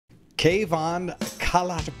Kayvan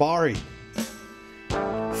Khalatbari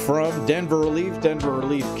from Denver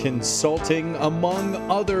Relief Consulting. Among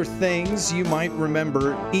other things, you might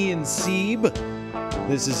remember Ian Sieb.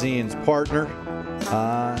 This is Ian's partner.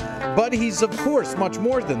 But he's, of course, much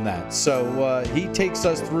more than that. So he takes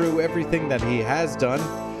us through everything that he has done,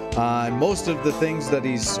 most of the things that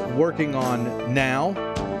he's working on now,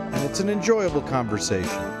 and it's an enjoyable conversation.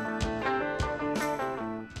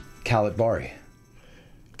 Khalatbari.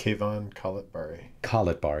 Kayvan Khalatbari.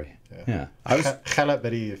 Khalatbari. Yeah.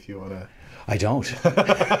 Khalatbari, if you want to. I don't.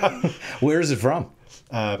 Where is it from?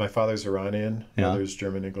 My father's Iranian. Yeah. Mother's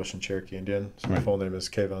German, English, and Cherokee Indian. So my full name is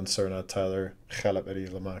Kayvan Sarnath Tyler Khalatbari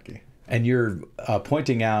Lamaki. And you're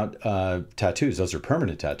pointing out tattoos. Those are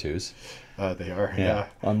permanent tattoos. They are, yeah.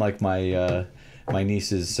 Unlike my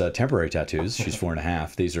niece's temporary tattoos. She's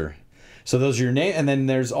 4.5. These are... So those are your name, and then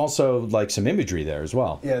there's also like some imagery there as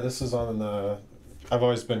well. Yeah, this is on the... I've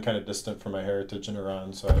always been kind of distant from my heritage in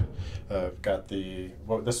Iran, so I've got the...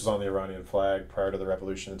 Well, this was on the Iranian flag prior to the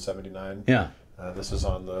revolution in '79. Yeah. This is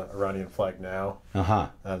on the Iranian flag now. Uh-huh.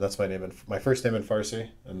 That's my name, my first name in Farsi,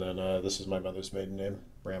 and then this is my mother's maiden name,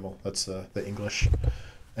 Ramel. That's the English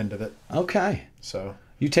end of it. Okay. So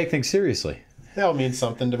you take things seriously. They all mean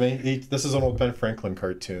something to me. This is an old Ben Franklin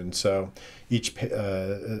cartoon, so it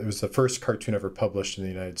was the first cartoon ever published in the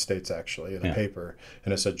United States, actually, in a paper,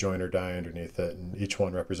 and it said "Join or Die" underneath it, and each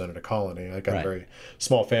one represented a colony. I got a very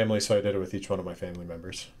small family, so I did it with each one of my family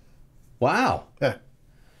members. Wow. Yeah.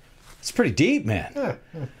 It's pretty deep, man. Yeah.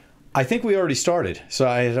 I think we already started, so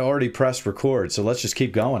I had already pressed record, so let's just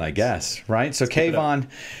keep going, I guess, right? So Kayvan,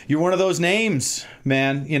 you're one of those names,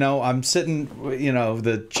 man. You know, I'm sitting,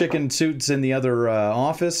 the chicken suit's in the other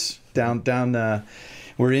office down.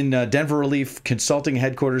 We're in Denver Relief Consulting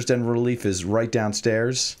headquarters. Denver Relief is right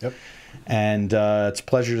downstairs. Yep. And it's a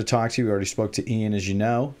pleasure to talk to you. We already spoke to Ian, as you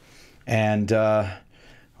know. And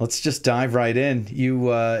let's just dive right in.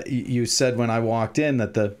 You said when I walked in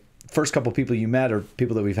that the first couple people you met are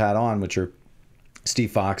people that we've had on, which are Steve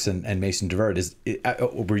Fox and Mason DeVert.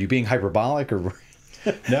 Were you being hyperbolic or?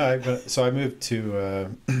 No, so I moved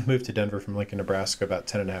to Denver from Lincoln, Nebraska about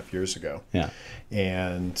 10.5 years ago. Yeah.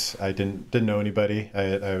 And I didn't know anybody.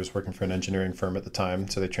 I was working for an engineering firm at the time,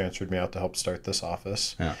 so they transferred me out to help start this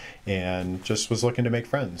office. Yeah. And just was looking to make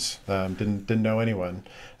friends. Didn't know anyone.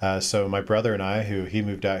 So my brother and he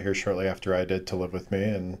moved out here shortly after I did to live with me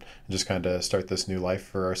and just kind of start this new life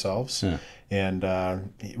for ourselves. Yeah.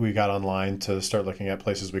 And we got online to start looking at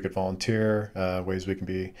places we could volunteer, ways we can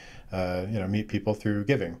be, meet people through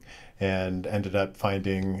giving, and ended up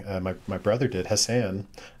finding, my brother did, Hassan,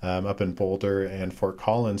 up in Boulder and Fort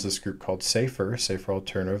Collins, this group called Safer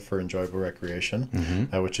Alternative for Enjoyable Recreation,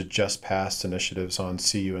 which had just passed initiatives on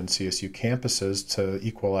CU and CSU campuses to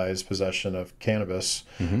equalize possession of cannabis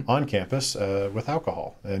on campus with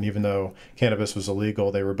alcohol. And even though cannabis was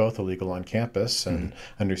illegal, they were both illegal on campus, and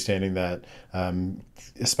understanding that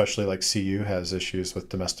especially like CU has issues with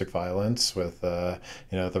domestic violence, with the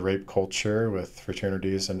rape culture, with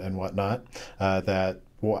fraternities and whatnot, that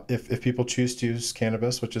if people choose to use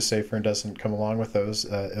cannabis, which is safer and doesn't come along with those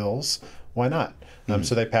ills, why not?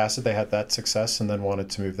 So they passed it. They had that success, and then wanted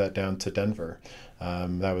to move that down to Denver.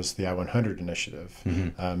 That was the I-100 initiative.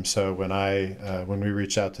 So when we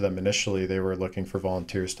reached out to them initially, they were looking for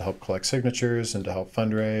volunteers to help collect signatures and to help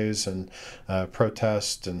fundraise and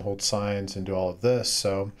protest and hold signs and do all of this.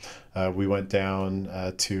 So we went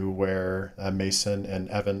down to where Mason and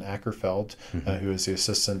Evan Ackerfeld, who was the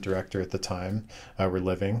assistant director at the time, were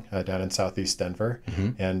living down in southeast Denver,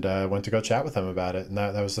 and went to go chat with them about it. And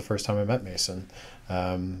that was the first time I met Mason.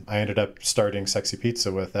 I ended up starting Sexy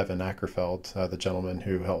Pizza with Evan Ackerfeld, the gentleman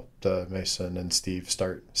who helped Mason and Steve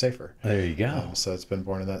start Safer. There you go. So it's been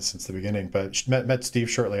born in that since the beginning. But met Steve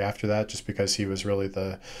shortly after that, just because he was really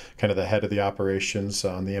the head of the operations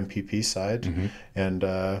on the MPP side, and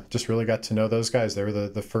just really got to know those guys. They were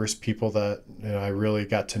the first people that I really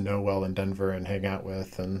got to know well in Denver and hang out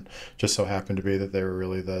with, and just so happened to be that they were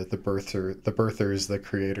really the birthers, the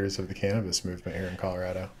creators of the cannabis movement here in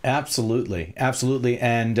Colorado. Absolutely.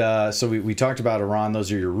 And so we talked about Iran.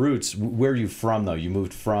 Those are your roots. Where are you from, though? You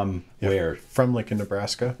moved from where? From Lincoln,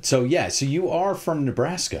 Nebraska. So you are from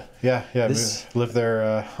Nebraska. Yeah. Lived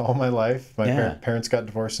there all my life. My parents got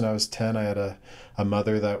divorced when I was 10. I had a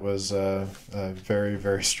mother that was a very,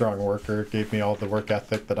 very strong worker. Gave me all the work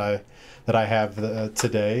ethic that I have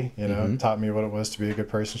today. Taught me what it was to be a good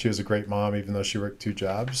person. She was a great mom, even though she worked 2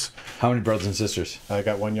 jobs. How many brothers and sisters? I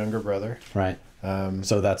got one younger brother. Right.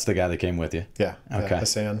 So that's the guy that came with you. Yeah. Okay.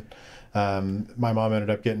 Hassan. My mom ended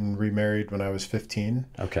up getting remarried when I was 15.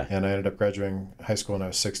 Okay. And I ended up graduating high school when I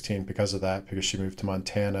was 16 because of that, because she moved to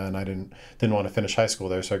Montana, and I didn't want to finish high school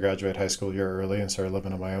there, so I graduated high school a year early and started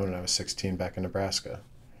living on my own when I was 16 back in Nebraska.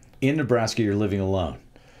 In Nebraska, you're living alone.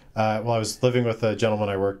 Well, I was living with a gentleman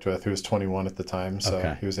I worked with who was 21 at the time, so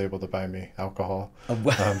Okay. he was able to buy me alcohol. Oh,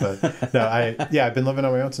 wow. But no, I've been living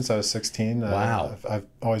on my own since I was 16. Wow. I've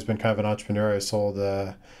always been kind of an entrepreneur. I sold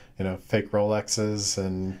fake Rolexes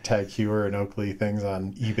and Tag Heuer and Oakley things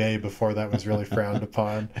on eBay before that was really frowned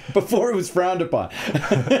upon. Before it was frowned upon.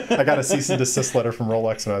 I got a cease and desist letter from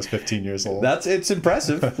Rolex when I was 15 years old. It's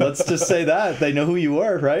impressive. Let's just say that. They know who you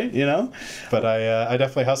were, right? You know? But I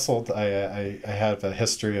definitely hustled. I have a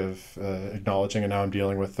history of acknowledging, and now I'm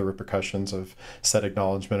dealing with the repercussions of said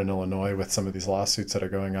acknowledgement in Illinois with some of these lawsuits that are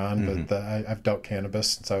going on. Mm-hmm. But I've dealt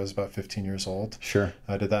cannabis since I was about 15 years old. Sure.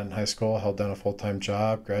 I did that in high school, held down a full-time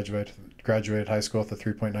job, graduated high school with a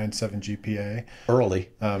 3.97 GPA. Early.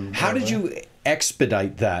 How did you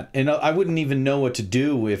expedite that? And I wouldn't even know what to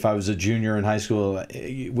do if I was a junior in high school. Would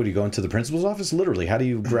you go into the principal's office? Literally, how do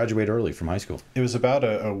you graduate early from high school? It was about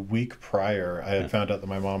a week prior. I had found out that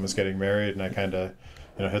my mom was getting married, and I kind of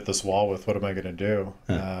hit this wall with what am I going to do?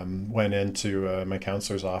 Went into my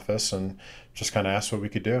counselor's office and just kind of asked what we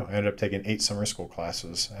could do. I ended up taking 8 summer school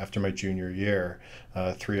classes after my junior year,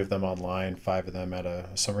 3 of them online, 5 of them at a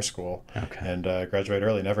summer school. Okay. And graduated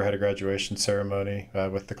early. Never had a graduation ceremony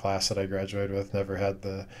with the class that I graduated with. Never had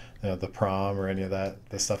the prom or any of that,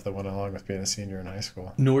 the stuff that went along with being a senior in high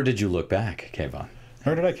school. Nor did you look back, Kayvan.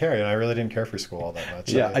 Nor did I care, and I really didn't care for school all that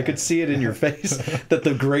much. Yeah, I could see it in your face that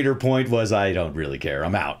the greater point was, I don't really care.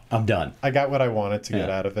 I'm out. I'm done. I got what I wanted to get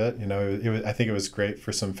out of it. I think it was great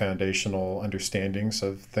for some foundational understandings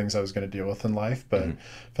of things I was going to deal with in life. But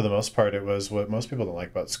for the most part, it was what most people don't like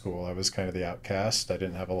about school. I was kind of the outcast. I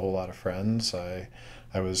didn't have a whole lot of friends. I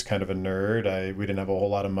was kind of a nerd. We didn't have a whole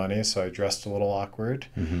lot of money, so I dressed a little awkward.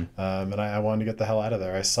 And I wanted to get the hell out of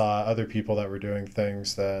there. I saw other people that were doing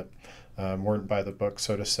things that weren't by the book,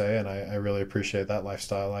 so to say, and I really appreciate that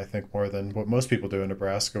lifestyle, I think, more than what most people do in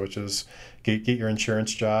Nebraska, which is get your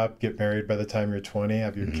insurance job, get married by the time you're 20,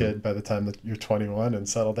 have your kid by the time that you're 21, and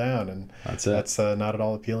settle down. And that's not at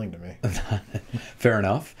all appealing to me. Fair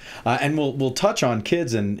enough. And we'll touch on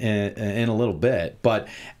kids in a little bit, but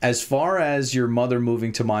as far as your mother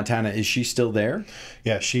moving to Montana, is she still there?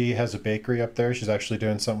 Yeah, she has a bakery up there. She's actually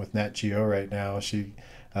doing something with Nat Geo right now. She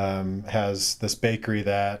has this bakery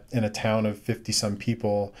that in a town of 50-some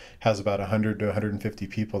people has about 100 to 150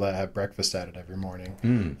 people that have breakfast at it every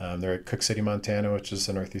morning. They're at Cook City, Montana, which is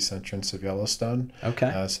the northeast entrance of Yellowstone.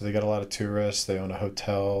 Okay. So they got a lot of tourists. They own a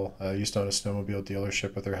hotel. Used to own a snowmobile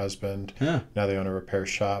dealership with her husband. Yeah. Now they own a repair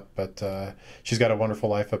shop. But she's got a wonderful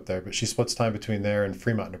life up there. But she splits time between there and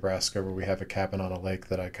Fremont, Nebraska, where we have a cabin on a lake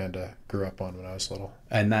that I kind of grew up on when I was little.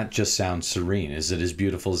 And that just sounds serene. Is it as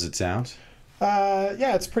beautiful as it sounds?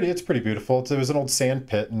 Yeah, it's pretty beautiful. There was an old sand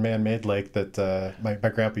pit and man-made lake that my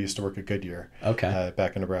grandpa used to work at Goodyear. Okay.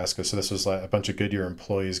 Back in Nebraska. So this was like a bunch of Goodyear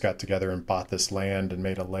employees got together and bought this land and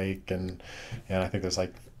made a lake, and I think there's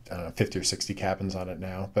like, I don't know, 50 or 60 cabins on it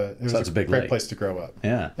now. But it was a big great place to grow up.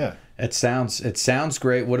 Yeah. Yeah. It sounds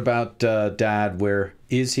great. What about Dad? Where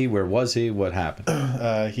is he? Where was he? What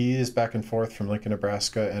happened? He is back and forth from Lincoln,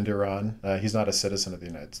 Nebraska and Iran. He's not a citizen of the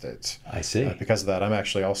United States. I see. Because of that, I'm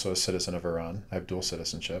actually also a citizen of Iran. I have dual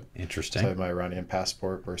citizenship. Interesting. So I have my Iranian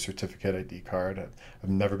passport, birth certificate, ID card. I've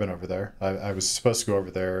never been over there. I was supposed to go over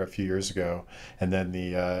there a few years ago, and then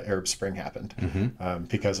the Arab Spring happened.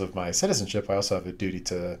 Because of my citizenship, I also have a duty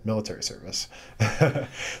to military service.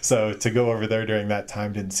 So to go over there during that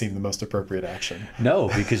time didn't seem the most appropriate action. No,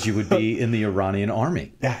 because you would be in the Iranian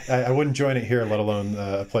army. Yeah, I wouldn't join it here, let alone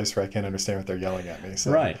a place where I can't understand what they're yelling at me. So.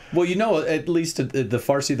 Right. Well, at least the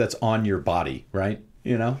Farsi that's on your body, right?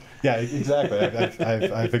 Yeah, exactly.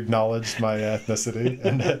 I've acknowledged my ethnicity,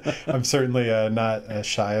 and I'm certainly not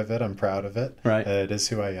shy of it. I'm proud of it. Right. It is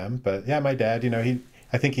who I am. But yeah, my dad,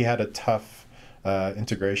 I think he had a tough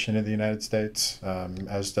integration in the United States,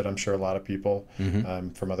 as did I'm sure a lot of people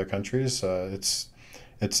from other countries. It's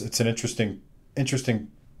an interesting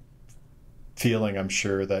feeling, I'm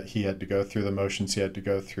sure, that he had to go through the motions he had to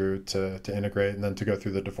go through to integrate, and then to go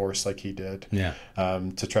through the divorce like he did. Yeah.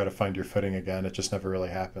 To try to find your footing again. It just never really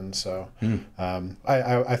happened. So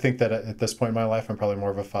I think that at this point in my life, I'm probably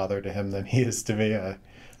more of a father to him than he is to me.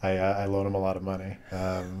 I loan him a lot of money,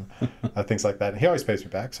 things like that. And he always pays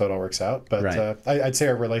me back, so it all works out. But I'd say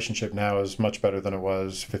our relationship now is much better than it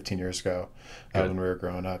was 15 years ago when we were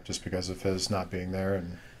growing up, just because of his not being there.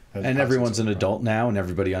 And And everyone's an adult now, and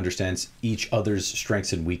everybody understands each other's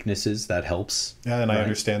strengths and weaknesses. That helps. Yeah, and right? I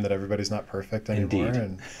understand that everybody's not perfect anymore.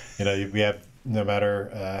 Indeed. And, we have, no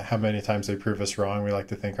matter how many times they prove us wrong, we like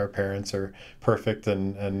to think our parents are perfect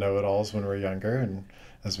and know-it-alls when we're younger. And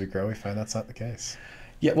as we grow, we find that's not the case.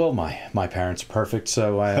 Yeah, well, my parents are perfect,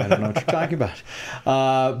 so I don't know what you're talking about.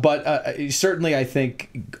 But certainly I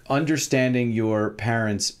think understanding your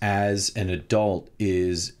parents as an adult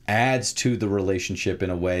adds to the relationship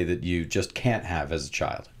in a way that you just can't have as a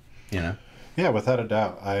child, Yeah, without a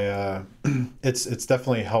doubt. It's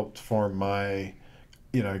definitely helped form my,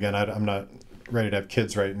 again, I'm not ready to have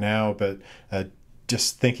kids right now, but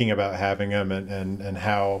just thinking about having them and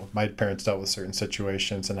how my parents dealt with certain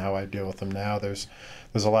situations and how I deal with them now, there's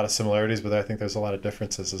a lot of similarities, but I think there's a lot of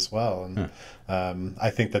differences as well. And I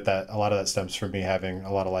think that a lot of that stems from me having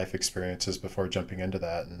a lot of life experiences before jumping into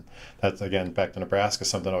that. And that's, again, back to Nebraska,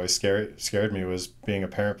 something that always scared me was being a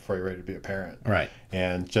parent before you're ready to be a parent. Right.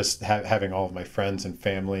 And just having all of my friends and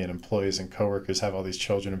family and employees and coworkers have all these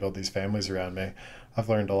children and build these families around me, I've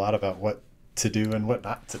learned a lot about what to do and what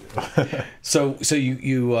not to do. So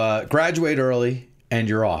you graduate early and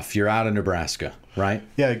you're off. You're out of Nebraska, right?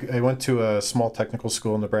 Yeah, I went to a small technical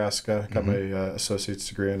school in Nebraska. Got my associate's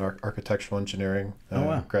degree in architectural engineering.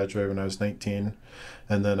 Wow. Graduated when I was 19.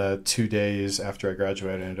 And then 2 days after I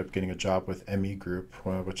graduated, I ended up getting a job with ME Group,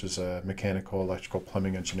 which is a mechanical, electrical,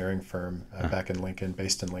 plumbing engineering firm back in Lincoln,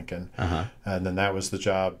 based in Lincoln. And then that was the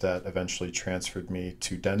job that eventually transferred me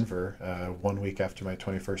to Denver 1 week after my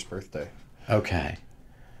 21st birthday. Okay.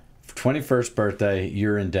 21st birthday,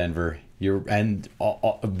 you're in Denver. You're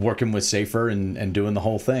working with Safer and doing the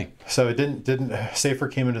whole thing. So it didn't Safer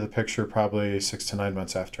came into the picture probably 6 to 9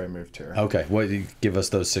 months after I moved here. Okay, give us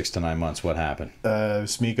those 6 to 9 months. What happened? It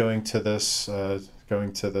was me going to this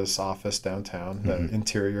office downtown, the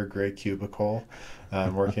interior gray cubicle,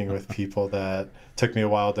 working with people that took me a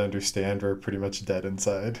while to understand were pretty much dead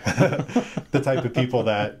inside. The type of people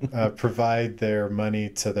that provide their money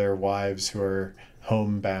to their wives who are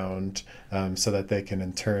homebound, so that they can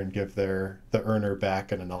in turn give the earner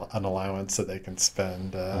back an allowance that they can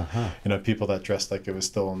spend. People that dressed like it was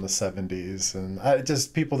still in the 70s, and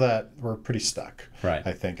just people that were pretty stuck. Right.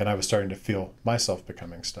 I think, and I was starting to feel myself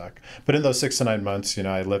becoming stuck. But in those 6 to 9 months,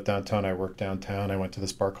 I lived downtown, I worked downtown, I went to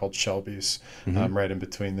this bar called Shelby's, right in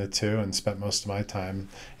between the two, and spent most of my time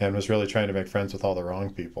and was really trying to make friends with all the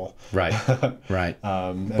wrong people. Right. Right.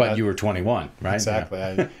 But you were 21, right? Exactly.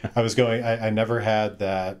 Yeah. I was going. I never had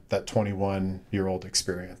that 21-year-old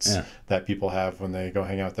experience that people have when they go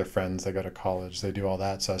hang out with their friends, they go to college, they do all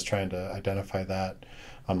that. So I was trying to identify that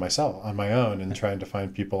on my own, and trying to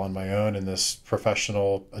find people on my own in this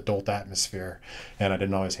professional adult atmosphere. And I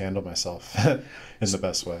didn't always handle myself in the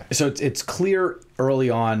best way. So it's clear early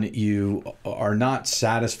on you are not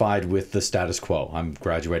satisfied with the status quo. I'm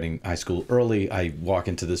graduating high school early. I walk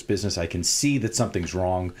into this business. I can see that something's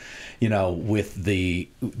wrong, with the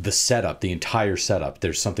setup, the entire setup.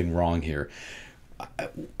 There's something wrong here.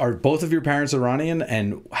 Are both of your parents Iranian,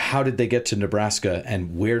 and how did they get to Nebraska,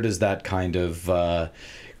 and where does that kind of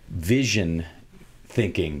vision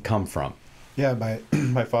thinking come from? Yeah,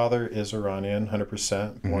 my father is Iranian,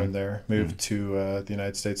 100%, born there. Moved to the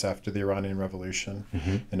United States after the Iranian Revolution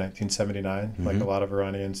in 1979, like a lot of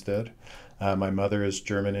Iranians did. My mother is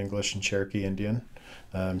German, English, and Cherokee Indian.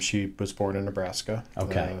 She was born in Nebraska.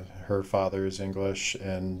 Okay. Her father is English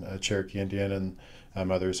and Cherokee Indian, and my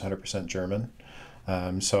mother is 100% German.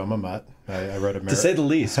 So I'm a mutt. I wrote American, to say the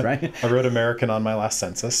least, right? I wrote American on my last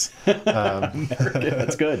census. American,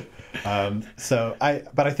 that's good.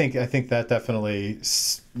 But I think that definitely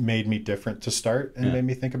made me different to start, and made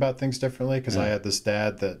me think about things differently, because I had this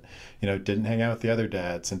dad that didn't hang out with the other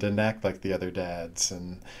dads and didn't act like the other dads,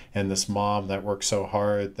 and this mom that worked so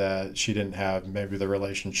hard that she didn't have maybe the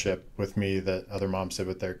relationship with me that other moms did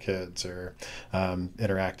with their kids, or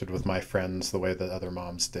interacted with my friends the way that other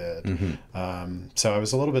moms did. So I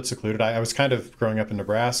was a little bit secluded. I was kind of, growing up in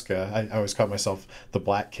Nebraska, I always called myself the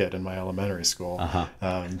black kid in my elementary school.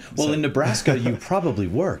 Well, in Nebraska, you probably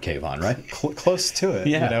were, Kayvan, right? Close to it.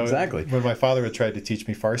 Yeah, exactly. When my father had tried to teach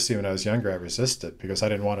me Farsi when I was younger, I resisted, because I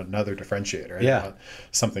didn't want another differentiator. I didn't want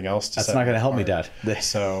something else to. That's not going to help me, Dad.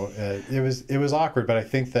 So it was awkward, but I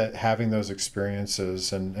think that having those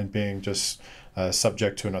experiences and being just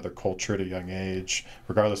subject to another culture at a young age,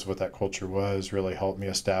 regardless of what that culture was, really helped me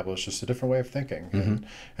establish just a different way of thinking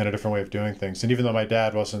and a different way of doing things. And even though my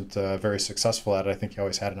dad wasn't very successful at it, I think he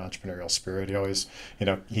always had an entrepreneurial spirit. He always,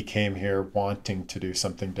 he came here wanting to do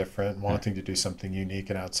something different, wanting to do something unique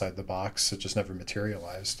and outside the box. It just never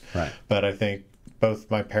materialized. Right. But I think both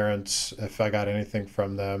my parents, if I got anything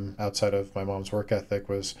from them outside of my mom's work ethic,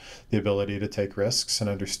 was the ability to take risks and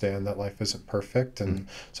understand that life isn't perfect, and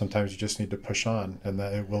sometimes you just need to push on, and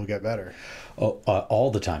that it will get better. Oh,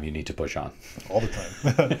 all the time you need to push on. All the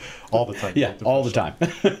time. All the time. Yeah, all the time.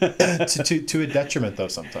 to a detriment, though,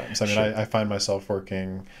 sometimes. I mean, Sure. I find myself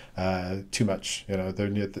working too much. You know,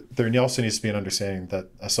 there also needs to be an understanding that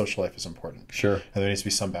a social life is important. Sure. And there needs to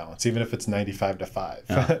be some balance, even if it's 95 to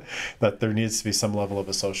 5, that there needs to be some level of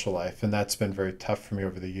a social life. And that's been very tough for me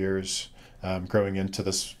over the years, growing into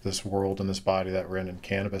this world and this body that we're in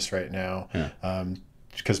cannabis right now. Yeah.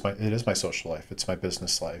 Because it is my social life. It's my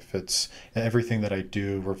business life. It's everything that I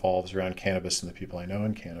do revolves around cannabis and the people I know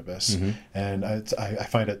in cannabis. Mm-hmm. And I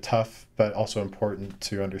find it tough, but also important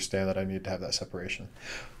to understand that I need to have that separation.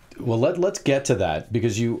 Well, let's get to that,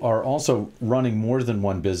 because you are also running more than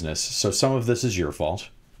one business. So some of this is your fault.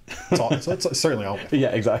 It's certainly all. Yeah,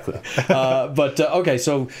 exactly. Okay,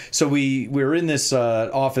 so we're in this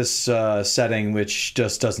office setting, which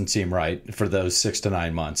just doesn't seem right for those 6 to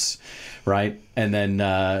 9 months, right? And then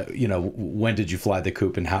when did you fly the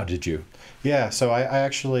coop, and how did you? Yeah, so I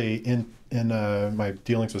actually in my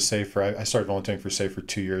dealings with Safer, I started volunteering for Safer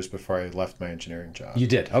 2 years before I left my engineering job. You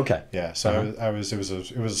did? Okay. Yeah, so it was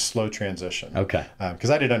a slow transition. Okay. Because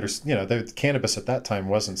I didn't understand, the cannabis at that time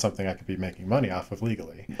wasn't something I could be making money off of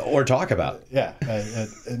legally. Or talk about. Yeah,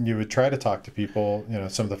 and you would try to talk to people.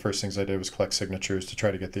 Some of the first things I did was collect signatures to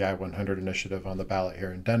try to get the I-100 initiative on the ballot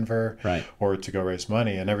here in Denver, right, or to go raise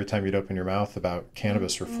money. And every time you'd open your mouth about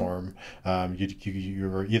cannabis reform, you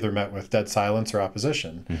were either met with dead silence or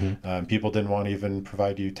opposition. Mm-hmm. People didn't want to even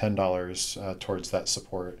provide you $10 towards that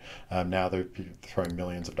support. Now they're throwing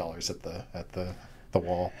millions of dollars at the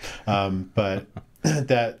wall. But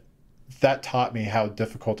that taught me how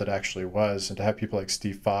difficult it actually was, and to have people like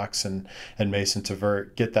Steve Fox and Mason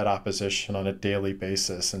Tvert get that opposition on a daily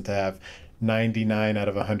basis, and to have 99 out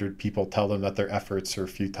of 100 people tell them that their efforts are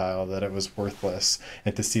futile, that it was worthless,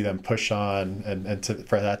 and to see them push on and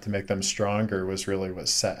for that to make them stronger was really what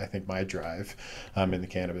set, I think, my drive in the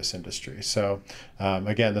cannabis industry. So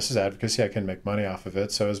again, this is advocacy. I can make money off of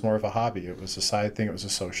it, so it was more of a hobby. It was a side thing. It was a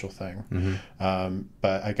social thing. Mm-hmm.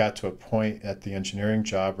 But I got to a point at the engineering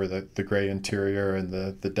job where the gray interior and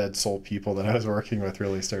the dead soul people that I was working with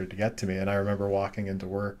really started to get to me. And I remember walking into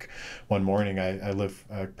work one morning. I live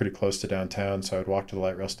pretty close to downtown, so I would walk to the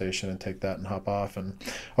light rail station and take that and hop off. And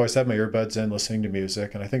I always had my earbuds in, listening to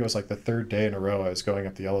music. And I think it was like the third day in a row I was going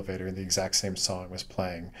up the elevator and the exact same song was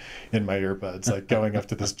playing in my earbuds, like going up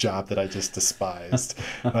to this job that I just despised.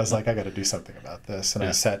 And I was like, I got to do something about this. And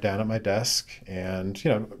I sat down at my desk, and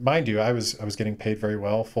mind you, I was getting paid very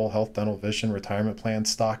well, full health, dental, vision, retirement plan,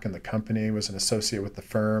 stock in the company, was an associate with the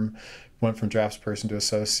firm. Went from draftsperson to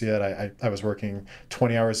associate. I was working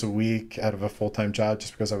 20 hours a week out of a full-time job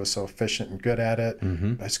just because I was so efficient and good at it.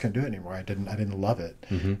 Mm-hmm. I just couldn't do it anymore. I didn't love it.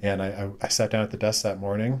 Mm-hmm. And I sat down at the desk that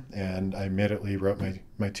morning, and I immediately wrote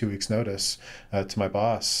my 2 weeks notice to my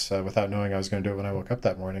boss without knowing I was going to do it when I woke up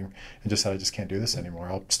that morning, and just said, I just can't do this anymore.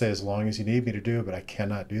 I'll stay as long as you need me to do, but I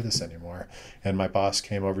cannot do this anymore. And my boss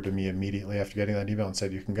came over to me immediately after getting that email and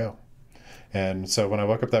said, you can go. And so when I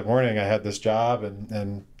woke up that morning, I had this job,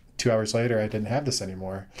 and 2 hours later, I didn't have this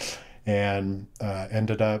anymore, and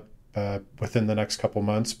ended up within the next couple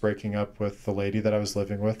months breaking up with the lady that I was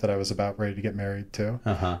living with, that I was about ready to get married to.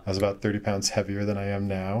 I was about 30 pounds heavier than I am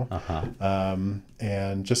now,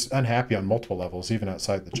 and just unhappy on multiple levels, even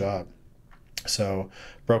outside the job. So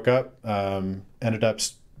broke up, ended up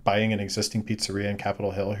buying an existing pizzeria in Capitol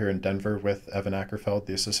Hill here in Denver with Evan Ackerfeld,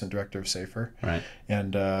 the assistant director of Safer. Right.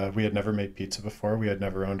 And we had never made pizza before. We had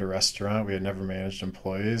never owned a restaurant. We had never managed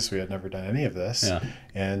employees. We had never done any of this. Yeah.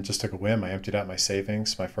 And just took a whim. I emptied out my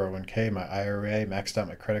savings, my 401k, my IRA, maxed out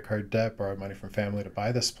my credit card debt, borrowed money from family to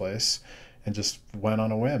buy this place, and just went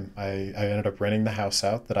on a whim. I ended up renting the house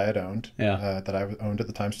out that I had owned, that I owned at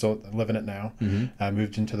the time, still live in it now. Mm-hmm. I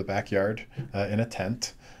moved into the backyard in a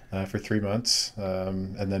tent. For 3 months,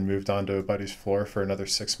 and then moved on to a buddy's floor for another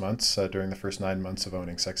 6 months during the first 9 months of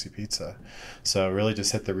owning Sexy Pizza. So really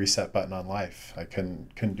just hit the reset button on life. I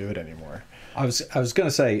couldn't do it anymore. I was going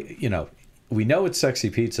to say, we know it's Sexy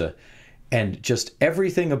Pizza, and just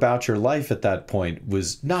everything about your life at that point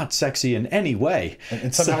was not sexy in any way.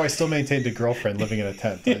 And somehow I still maintained a girlfriend living in a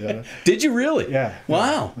tent. Did you really? Yeah.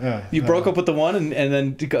 Wow. Yeah. You broke up with the one and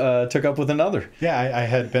then took up with another. Yeah, I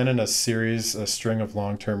had been in a string of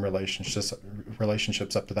long-term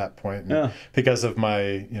relationships up to that point. And because of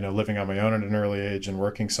my, living on my own at an early age and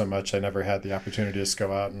working so much, I never had the opportunity to just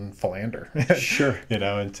go out and philander. Sure.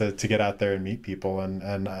 And to get out there and meet people.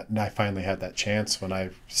 And I finally had that chance when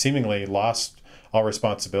I seemingly lost all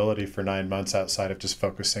responsibility for 9 months outside of just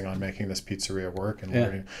focusing on making this pizzeria work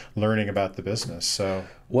and learning about the business. So,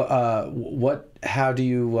 how do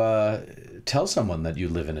you tell someone that you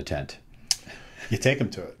live in a tent? You take them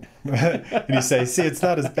to it. And you say, see, it's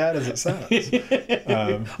not as bad as it sounds.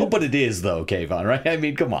 But it is, though, Kayvan, right? I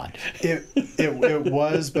mean, come on. It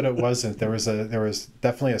was, but it wasn't. There was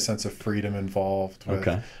definitely a sense of freedom involved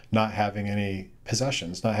with not having any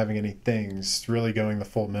possessions, not having any things, really going the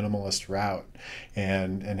full minimalist route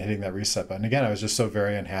and hitting that reset button. Again, I was just so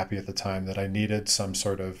very unhappy at the time that I needed some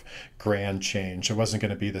sort of grand change. It wasn't going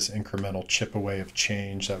to be this incremental chip away of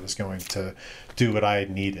change that was going to do what I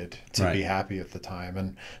needed to be happy at the time.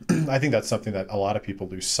 And I think that's something that a lot of people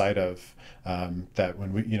lose sight of, that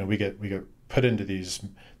when we get put into these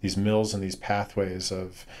mills and these pathways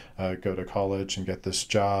of go to college and get this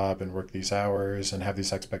job and work these hours and have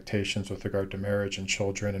these expectations with regard to marriage and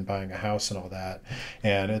children and buying a house and all that.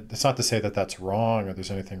 And it's not to say that that's wrong or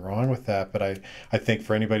there's anything wrong with that, but I think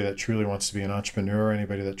for anybody that truly wants to be an entrepreneur,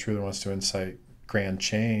 anybody that truly wants to incite grand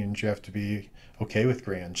change, you have to be okay with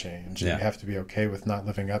grand change. And you have to be okay with not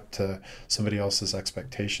living up to somebody else's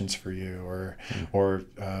expectations for you, or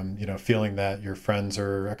feeling that your friends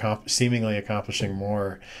are seemingly accomplishing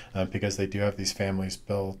more because they do have these families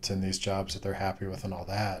built and these jobs that they're happy with and all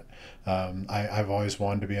that. I've always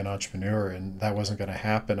wanted to be an entrepreneur, and that wasn't going to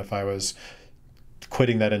happen if I was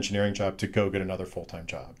quitting that engineering job to go get another full-time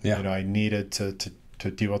job. I needed to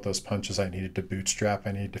deal with those punches. I needed to bootstrap.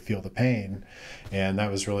 I needed to feel the pain. And that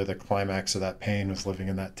was really the climax of that pain, was living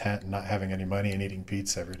in that tent and not having any money and eating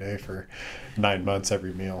pizza every day for 9 months,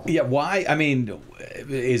 every meal. Yeah. Why? I mean,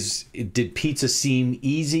 did pizza seem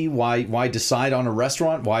easy? Why decide on a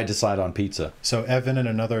restaurant? Why decide on pizza? So Evan and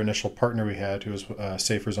another initial partner we had, who was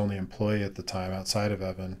Safer's only employee at the time outside of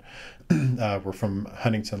Evan, were from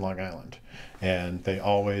Huntington, Long Island. And they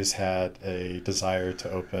always had a desire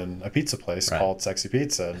to open a pizza place called Sexy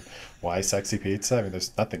Pizza. And why Sexy Pizza? I mean,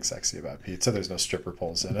 there's nothing sexy about pizza. There's no stripper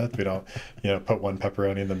poles in it. We don't, put one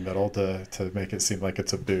pepperoni in the middle to make it seem like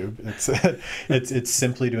it's a boob. It's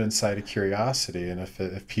simply to incite a curiosity. And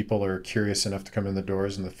if people are curious enough to come in the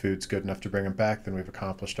doors and the food's good enough to bring them back, then we've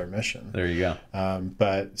accomplished our mission. There you go.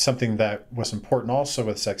 But something that was important also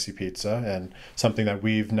with Sexy Pizza, and something that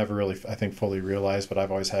we've never really, I think, fully realized, but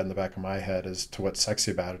I've always had in the back of my head, as to what's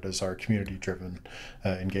sexy about it, is our community-driven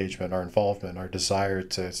engagement, our involvement, our desire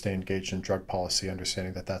to stay engaged in drug policy,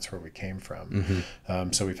 understanding that that's where we came from.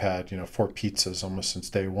 So we've had 4 pizzas almost since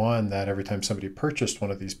day one, that every time somebody purchased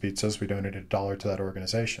one of these pizzas, we donated $1 to that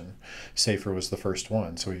organization. Safer was the first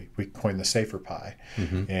one, so we coined the Safer Pie.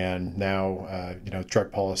 And now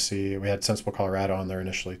drug policy, we had Sensible Colorado on there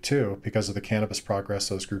initially too, because of the cannabis progress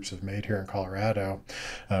those groups have made here in Colorado.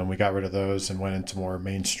 We got rid of those and went into more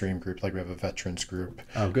mainstream group, like we have a veterans group.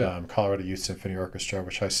 Colorado Youth Symphony Orchestra,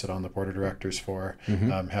 which I sit on the board of directors for,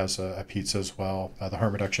 has a pizza as well. The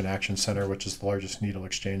Harm Reduction Action Center, which is the largest needle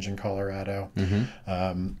exchange in Colorado.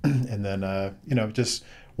 And then just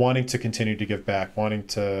wanting to continue to give back, wanting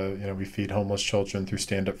to, we feed homeless children through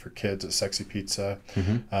Stand Up for Kids at Sexy Pizza.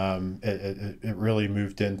 It really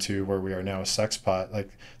moved into where we are now with Sexpot. Like,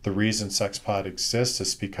 the reason Sexpot exists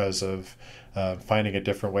is because of finding a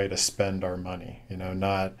different way to spend our money,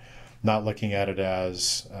 not looking at it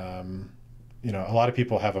as, a lot of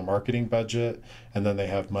people have a marketing budget and then they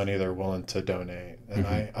have money they're willing to donate. And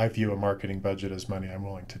I view a marketing budget as money I'm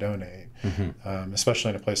willing to donate, especially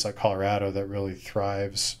in a place like Colorado that really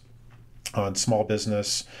thrives on small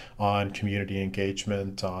business, on community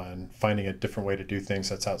engagement, on finding a different way to do things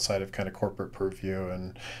that's outside of kind of corporate purview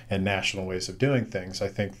and national ways of doing things. I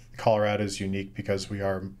think Colorado is unique because we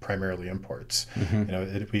are primarily imports.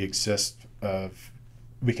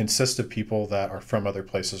 We consist of people that are from other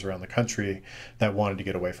places around the country that wanted to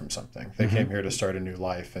get away from something. They came here to start a new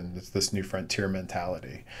life, and it's this new frontier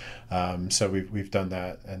mentality. So we've done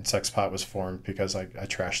that, and Sexpot was formed because I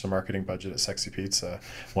trashed the marketing budget at Sexy Pizza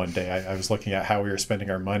one day. I was looking at how we were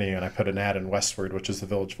spending our money, and I put an ad in Westward, which is the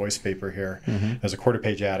Village Voice paper here. There's a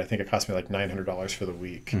quarter-page ad. I think it cost me like $900 for the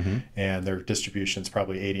week, and their distribution's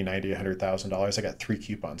probably $80, $90, $100,000. I got 3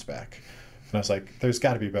 coupons back. And I was like, there's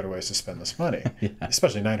got to be better ways to spend this money,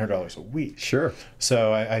 especially $900 a week. Sure.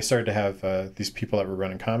 So I started to have these people that were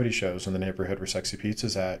running comedy shows in the neighborhood where Sexy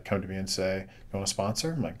Pizza's at come to me and say, you want a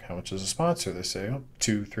sponsor? I'm like, how much is a sponsor? They say,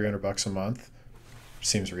 $200-$300 a month.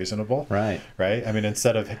 Seems reasonable. Right. I mean,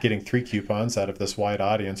 instead of getting 3 coupons out of this wide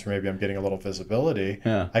audience, or maybe I'm getting a little visibility,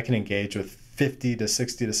 I can engage with 50 to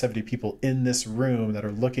 60 to 70 people in this room that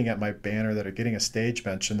are looking at my banner, that are getting a stage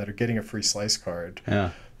mention, that are getting a free slice card.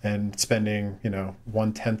 and spending,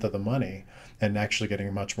 1/10 of the money and actually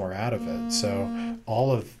getting much more out of it. So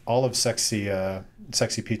all of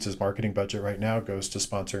Sexy Pizza's marketing budget right now goes to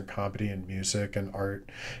sponsoring comedy and music and art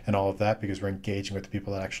and all of that, because we're engaging with the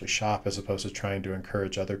people that actually shop, as opposed to trying to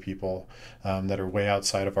encourage other people that are way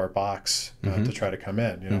outside of our box to try to come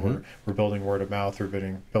in. We're building word of mouth.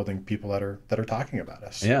 We're building people that are talking about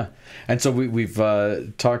us. Yeah, and so we've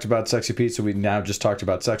talked about Sexy Pizza. We now just talked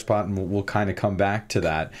about Sexpot, and we'll kind of come back to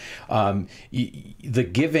that. The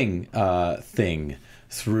giving thing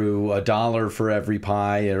through $1 for every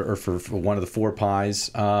pie, or for one of the 4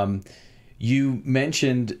 pies. You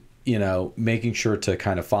mentioned, making sure to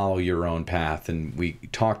kind of follow your own path, and we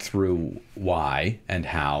talked through why and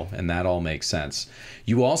how, and that all makes sense.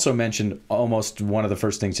 You also mentioned, almost one of the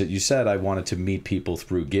first things that you said, I wanted to meet people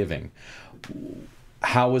through giving.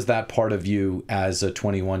 How was that part of you as a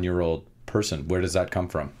 21-year-old person? Where does that come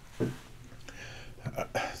from?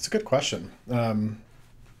 It's a good question.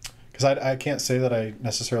 Because I can't say that I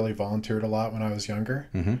necessarily volunteered a lot when I was younger.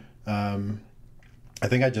 I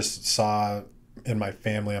think I just saw in my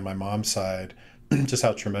family on my mom's side just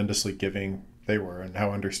how tremendously giving they were and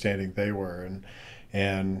how understanding they were.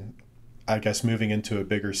 And I guess moving into a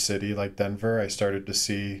bigger city like Denver, I started to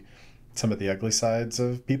see some of the ugly sides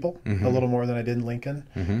of people a little more than I did in Lincoln.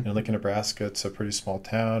 In Lincoln, Nebraska, it's a pretty small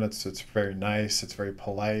town. It's very nice. It's very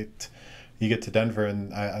polite. You get to Denver,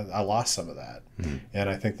 and I lost some of that. And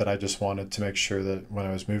I think that I just wanted to make sure that when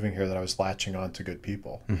I was moving here, that I was latching on to good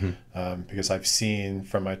people, because I've seen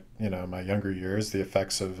from my my younger years the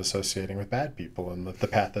effects of associating with bad people and the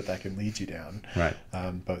path that can lead you down, right?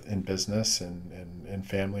 Both in business and in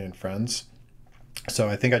family and friends. So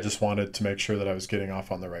I think I just wanted to make sure that I was getting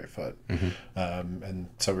off on the right foot, and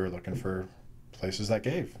so we were looking for places that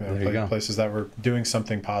gave, places that were doing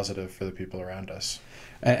something positive for the people around us.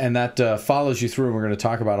 And that follows you through, and we're going to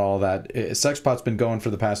talk about all that. Sexpot's been going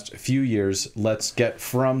for the past few years. Let's get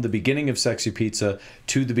from the beginning of Sexy Pizza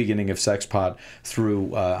to the beginning of Sexpot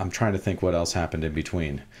through, I'm trying to think what else happened in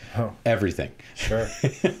between. Oh. Everything. Sure.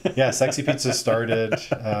 Yeah, Sexy Pizza started,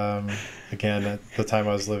 again, at the time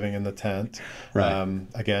I was living in the tent. Right.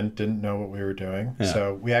 Again, didn't know what we were doing. Yeah.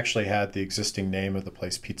 So we actually had the existing name of the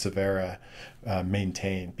place, Pizza Vera,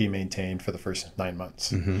 be maintained for the first 9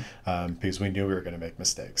 months, because we knew we were going to make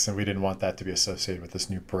mistakes, and we didn't want that to be associated with this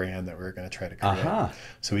new brand that we were going to try to create.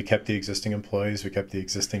 So we kept the existing employees, we kept the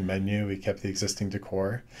existing menu, we kept the existing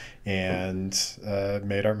decor, and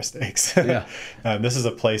made our mistakes. Yeah. This is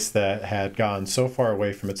a place that had gone so far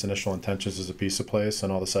away from its initial intentions as a pizza place,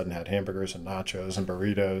 and all of a sudden had hamburgers and nachos and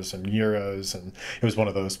burritos and gyros, and it was one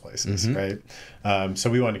of those places, right?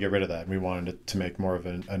 So we wanted to get rid of that, and we wanted it to make more of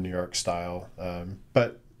a New York style.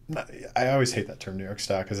 But I always hate that term, New York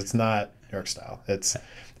style, because it's not New York style.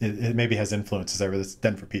 It maybe has influences there, but it's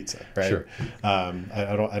Denver pizza, right? Sure.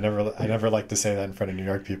 I never like to say that in front of New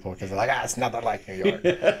York people, because they're like, it's nothing like New York.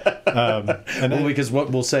 Because what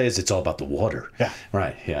we'll say is it's all about the water. Yeah.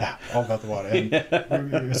 Right. Yeah. All about the water.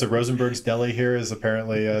 And so Rosenberg's Deli here has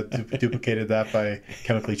apparently duplicated that by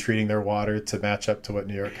chemically treating their water to match up to what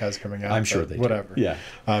New York has coming out. I'm sure they whatever. do. Yeah.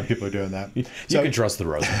 People are doing that. You can trust the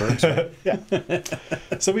Rosenbergs. Right? Yeah.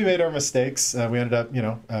 So we made our mistakes. We ended up,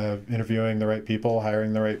 interviewing the right people,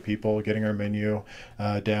 hiring the right people, getting our menu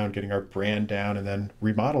down, getting our brand down, and then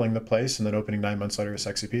remodeling the place, and then opening 9 months later as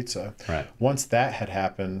Sexy Pizza. Right. Once that had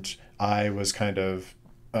happened, I was kind of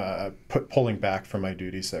pulling back from my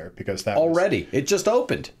duties there, because that it just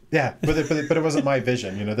opened. Yeah, but it wasn't my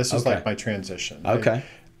vision. This was like my transition. Okay.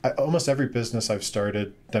 Almost every business I've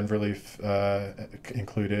started, Denver Leaf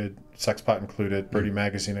included, Sexpot included, Birdie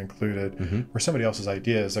Magazine included, were somebody else's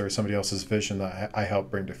ideas. They were somebody else's vision that I helped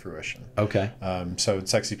bring to fruition. Okay. So in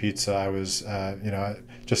Sexy Pizza, I was,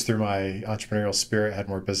 just through my entrepreneurial spirit, had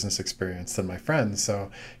more business experience than my friends. So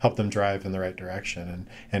helped them drive in the right direction,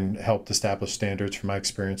 and helped establish standards from my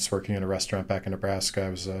experience working in a restaurant back in Nebraska.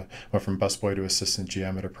 I went from busboy to assistant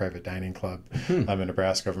GM at a private dining club in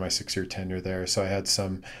Nebraska over my 6-year tenure there. So I had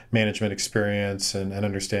some management experience and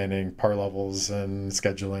understanding par levels and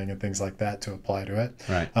scheduling and things like that to apply to it.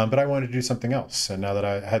 Right. But I wanted to do something else. And now that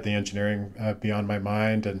I had the engineering beyond my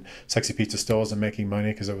mind, and Sexy Pizza still wasn't making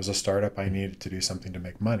money because it was a startup, I needed to do something to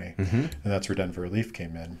make money. And that's where Denver Relief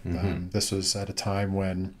came in. This was at a time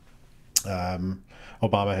when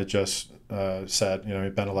Obama had just said,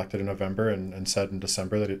 he'd been elected in November, and said in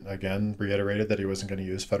December that reiterated that he wasn't going to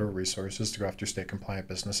use federal resources to go after state compliant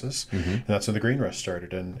businesses. And that's when the green rush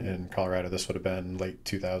started in Colorado. This would have been late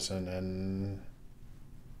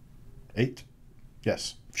 2008.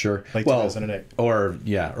 Yes. Sure. Late 2008. Or,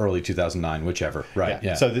 early 2009, whichever. Right,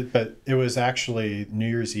 yeah. So, but it was actually New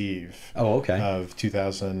Year's Eve of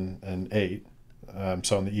 2008.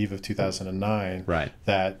 So on the eve of 2009,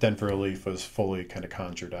 that Denver Relief was fully kind of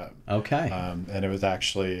conjured up. Okay. And it was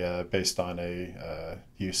actually based on a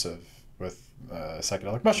use with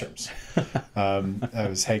psychedelic mushrooms. I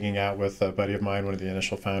was hanging out with a buddy of mine, one of the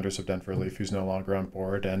initial founders of Denver Relief, who's no longer on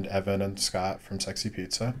board, and Evan and Scott from Sexy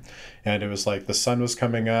Pizza. And it was like the sun was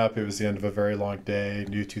coming up. It was the end of a very long day,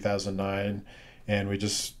 new 2009. And we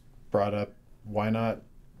just brought up, why not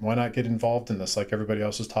get involved in this? Like everybody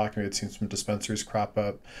else was talking, we had seen some dispensaries crop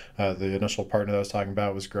up. The initial partner that I was talking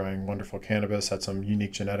about was growing wonderful cannabis, had some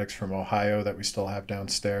unique genetics from Ohio that we still have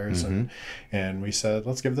downstairs. And we said,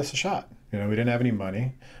 let's give this a shot. We didn't have any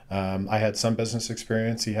money. I had some business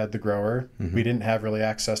experience. He had the grower. We didn't have really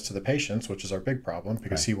access to the patients, which is our big problem,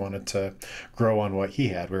 because he wanted to grow on what he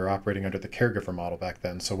had. We were operating under the caregiver model back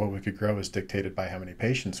then. So what we could grow was dictated by how many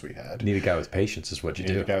patients we had. You need a guy with patience is what you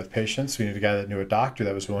do. We needed a guy with patience. We needed a guy that knew a doctor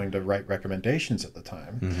that was willing to write recommendations at the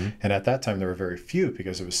time. And at that time, there were very few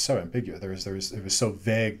because it was so ambiguous. It was so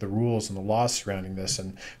vague, the rules and the laws surrounding this,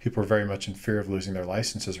 and people were very much in fear of losing their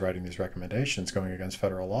licenses writing these recommendations going against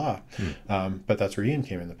federal law. But that's where Ian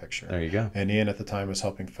came in the picture. There you go. And Ian at the time was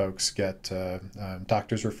helping folks get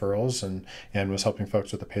doctors' referrals and was helping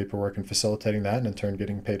folks with the paperwork and facilitating that, and in turn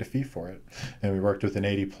getting paid a fee for it. And we worked with an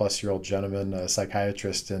 80-plus-year-old gentleman, a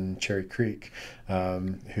psychiatrist in Cherry Creek,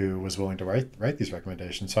 who was willing to write these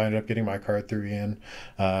recommendations. So I ended up getting my card through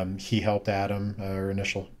Ian. He helped Adam, our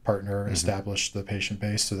initial partner, establish the patient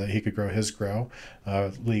base so that he could grow his grow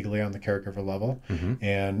legally on the caregiver level.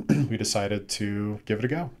 And we decided to give it a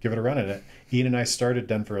go, give it a run at it. Ian and I started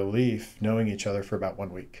Denver Relief knowing each other for about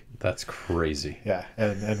 1 week. That's crazy. Yeah,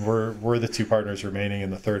 and we're the two partners remaining,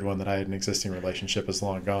 and the third one that I had an existing relationship is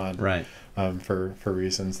long gone. Right. For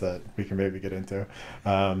reasons that we can maybe get into.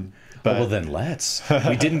 Well, then let's.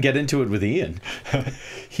 We didn't get into it with Ian.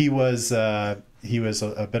 He was a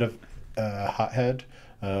bit of a hothead,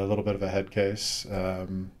 a little bit of a head case.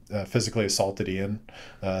 Physically assaulted Ian,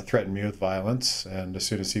 threatened me with violence, and as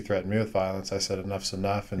soon as he threatened me with violence, I said enough's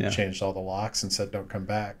enough and changed all the locks and said don't come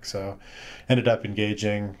back. So ended up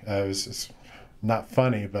engaging. It was not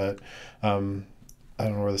funny, but I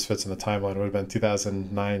don't know where this fits in the timeline. It would have been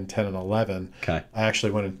 2009, 10, and 11. Okay. I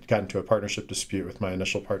actually went and got into a partnership dispute with my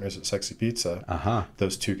initial partners at Sexy Pizza.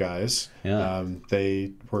 Those two guys. Yeah.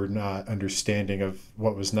 They were not understanding of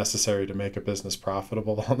what was necessary to make a business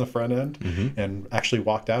profitable on the front end, and actually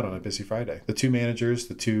walked out on a busy Friday. The two managers,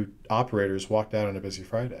 the two operators walked out on a busy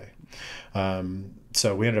Friday.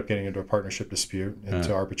 So we ended up getting into a partnership dispute,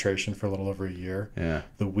 into arbitration for a little over a year. Yeah.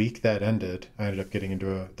 The week that ended, I ended up getting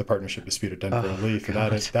into the partnership dispute at Denver Relief, and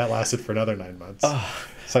that lasted for another 9 months.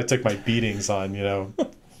 So I took my beatings on,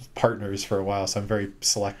 partners for a while, so I'm very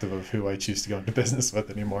selective of who I choose to go into business with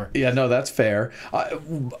anymore. Yeah, no, that's fair.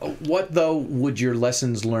 What, though, would your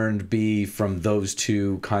lessons learned be from those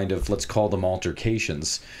two kind of, let's call them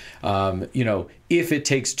altercations? If it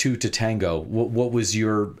takes two to tango, what was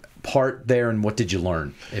your part there, and what did you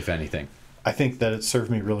learn, if anything? I think that it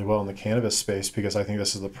served me really well in the cannabis space, because I think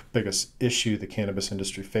this is the biggest issue the cannabis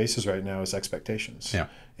industry faces right now is expectations. Yeah.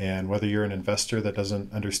 And whether you're an investor that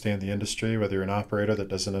doesn't understand the industry, whether you're an operator that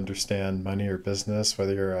doesn't understand money or business,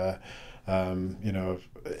 whether you're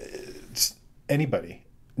anybody,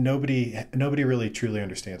 nobody really truly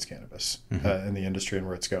understands cannabis in the industry and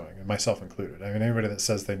where it's going, and myself included. I mean, anybody that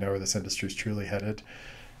says they know where this industry is truly headed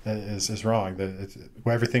is wrong.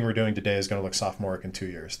 Everything we're doing today is going to look sophomoric in 2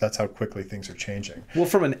 years. That's how quickly things are changing. Well,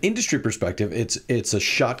 from an industry perspective, it's a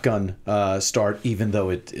shotgun start, even though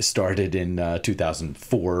it started in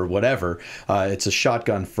 2004 or whatever. It's a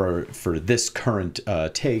shotgun for this current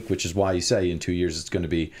take, which is why you say in 2 years it's going to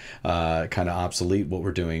be kind of obsolete what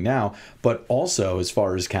we're doing now. But also, as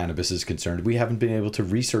far as cannabis is concerned, we haven't been able to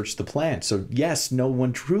research the plant. So yes, no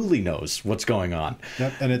one truly knows what's going on.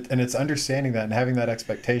 Yep, and it's understanding that and having that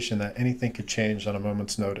expectation that anything could change on a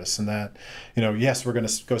moment's notice, and that, yes, we're going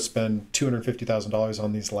to go spend $250,000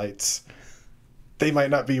 on these lights. They might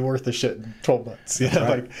not be worth the shit in 12 months,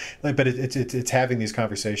 right. But it's having these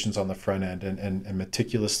conversations on the front end and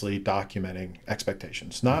meticulously documenting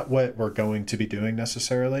expectations, not what we're going to be doing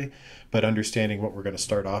necessarily, but understanding what we're going to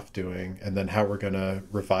start off doing and then how we're going to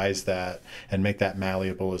revise that and make that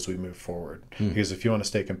malleable as we move forward. Because if you want to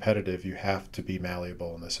stay competitive, you have to be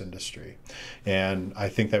malleable in this industry. And I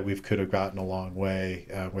think that we could have gotten a long way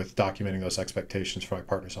with documenting those expectations for my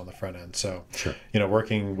partners on the front end. So,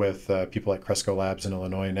 working with people like Cresco Labs in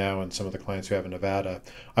Illinois now and some of the clients we have in Nevada,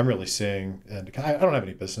 I'm really seeing, and I don't have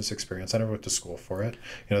any business experience. I never went to school for it.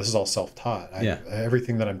 This is all self-taught.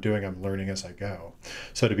 Everything that I'm doing, I'm learning as I go.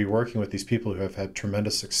 So to be working with these people who have had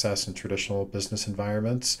tremendous success in traditional business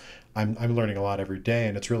environments, I'm learning a lot every day,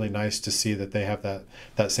 and it's really nice to see that they have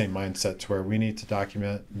that same mindset to where we need to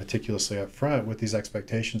document meticulously up front what these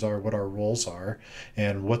expectations are, what our roles are,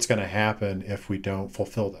 and what's going to happen if we don't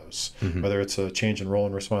fulfill those, whether it's a change in role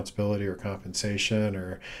and responsibility or compensation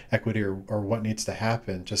or equity or what needs to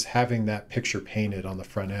happen. Just having that picture painted on the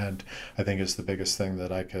front end, I think, is the biggest thing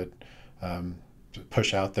that I could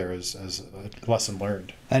push out there as a lesson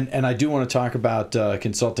learned. And I do want to talk about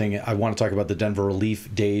consulting. I want to talk about the Denver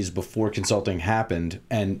Relief days before consulting happened.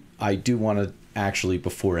 And I do want to actually,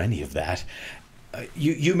 before any of that,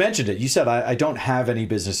 you mentioned it. You said, I don't have any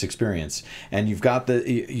business experience. And you've got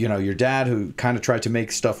your dad who kind of tried to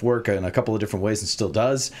make stuff work in a couple of different ways and still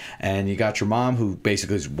does. And you got your mom who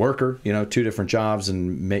basically is a worker, 2 different jobs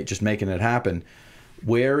and just making it happen.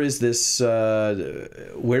 Where is this,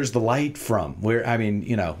 where's the light from?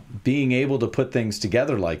 Being able to put things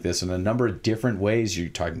together like this in a number of different ways. You're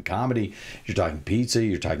talking comedy, you're talking pizza,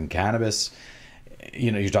 you're talking cannabis,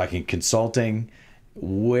 you're talking consulting.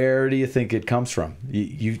 Where do you think it comes from?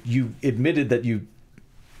 You admitted that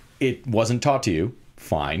it wasn't taught to you.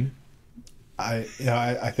 Fine.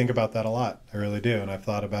 I think about that a lot. I really do. And I've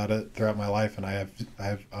thought about it throughout my life, and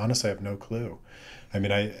I honestly have no clue.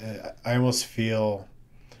 I almost feel,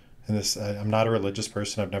 and this, I'm not a religious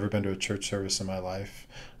person. I've never been to a church service in my life,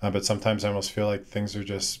 but sometimes I almost feel like things are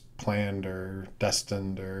just planned or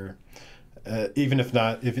destined, or even if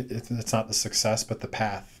it's not the success, but the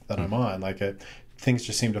path that I'm on. Things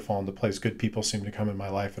just seem to fall into place. Good people seem to come in my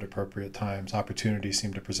life at appropriate times. Opportunities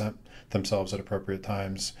seem to present themselves at appropriate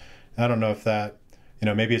times. And I don't know if that,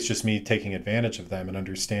 maybe it's just me taking advantage of them and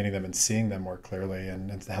understanding them and seeing them more clearly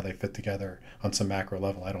and how they fit together on some macro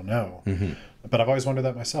level. I don't know. But I've always wondered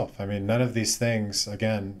that myself. None of these things,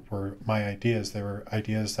 again, were my ideas. They were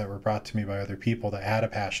ideas that were brought to me by other people that had a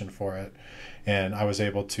passion for it. And I was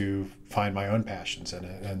able to find my own passions in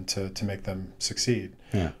it and to make them succeed.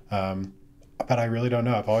 Yeah. But I really don't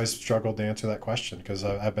know. I've always struggled to answer that question because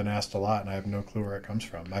I've been asked a lot and I have no clue where it comes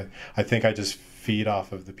from. I think I just feed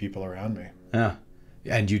off of the people around me. Yeah.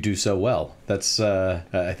 And you do so well. That's,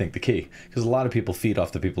 I think, the key. Because a lot of people feed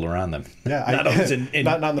off the people around them. Yeah.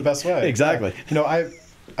 Not in the best way. Exactly.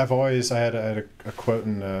 I've always, I had a quote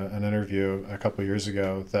in an interview a couple of years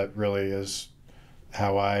ago that really is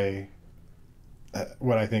how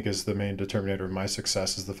what I think is the main determinator of my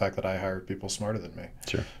success is the fact that I hired people smarter than me.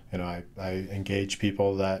 Sure. I engage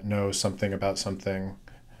people that know something about something,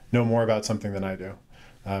 know more about something than I do.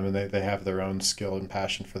 And they have their own skill and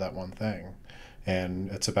passion for that one thing.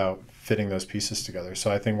 And it's about fitting those pieces together.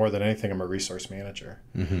 So I think more than anything, I'm a resource manager,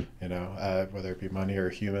 whether it be money or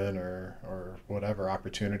human or whatever,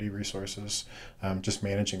 opportunity, resources, just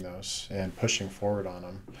managing those and pushing forward on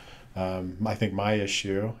them. I think my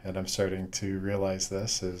issue, and I'm starting to realize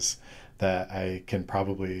this, is that I can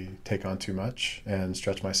probably take on too much and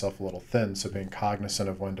stretch myself a little thin. So being cognizant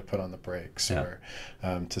of when to put on the brakes or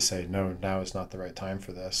to say, no, now is not the right time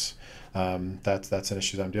for this. That's an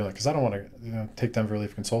issue that I'm dealing with because I don't want to take Denver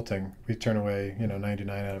Relief Consulting. We turn away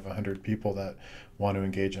 99 out of 100 people that want to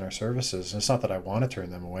engage in our services. And it's not that I want to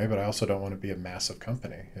turn them away, but I also don't want to be a massive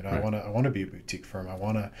company. Right. I want to be a boutique firm. I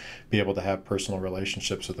want to be able to have personal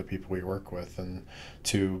relationships with the people we work with and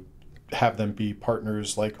to have them be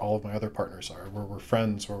partners like all of my other partners are, where we're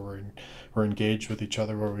friends, where we're engaged with each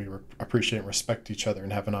other, where we appreciate and respect each other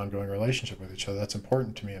and have an ongoing relationship with each other. That's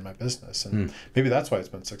important to me in my business. And maybe that's why it's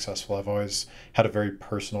been successful. I've always had a very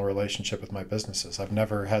personal relationship with my businesses. I've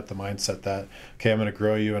never had the mindset that, okay, I'm going to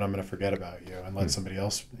grow you and I'm going to forget about you and let somebody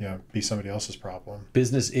else, be somebody else's problem.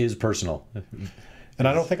 Business is personal. And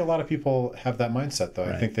I don't think a lot of people have that mindset, though.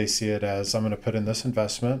 Right. I think they see it as, I'm going to put in this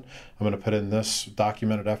investment, I'm going to put in this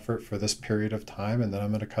documented effort for this period of time, and then I'm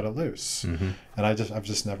going to cut it loose. And I've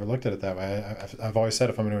just never looked at it that way. I've always said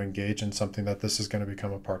if I'm going to engage in something, that this is going to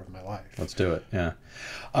become a part of my life. Let's do it. Yeah.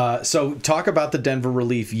 So talk about the Denver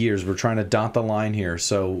Relief years. We're trying to dot the line here.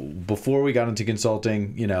 So before we got into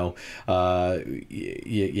consulting, you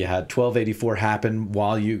had 1284 happen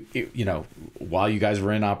while you guys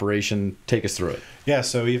were in operation. Take us through it. Yeah.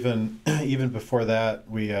 So even before that,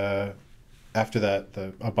 we after that,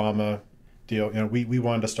 the Obama deal. We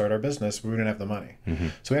wanted to start our business, but we didn't have the money.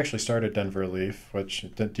 So we actually started Denver Leaf, which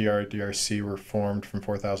the DRC were formed from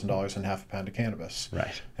 $4,000 and half a pound of cannabis.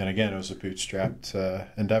 Right. And again, it was a bootstrapped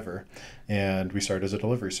endeavor. And we started as a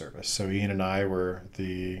delivery service. So Ian and I were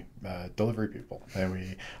the delivery people, and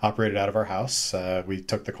we operated out of our house. We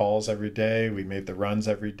took the calls every day. We made the runs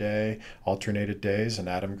every day, alternated days, and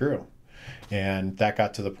Adam grew. And that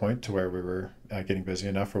got to the point to where we were getting busy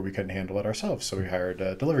enough where we couldn't handle it ourselves. So we hired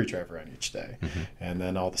a delivery driver on each day. And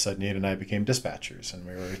then all of a sudden, Ian and I became dispatchers, and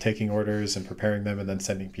we were taking orders and preparing them and then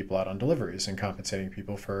sending people out on deliveries and compensating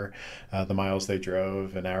people for the miles they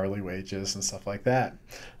drove and hourly wages and stuff like that.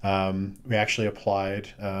 We actually applied.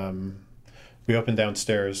 We opened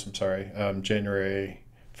downstairs, January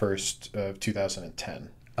 1st of 2010.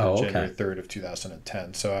 Oh, okay. January 3rd of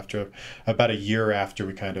 2010. So after about a year after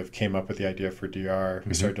we kind of came up with the idea for DR,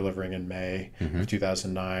 we started delivering in May of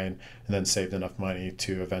 2009, and then saved enough money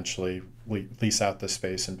to eventually lease out the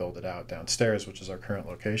space and build it out downstairs, which is our current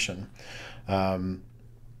location. I don't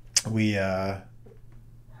know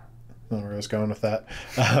where I was going with that.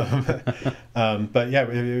 But yeah,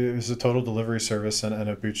 it was a total delivery service and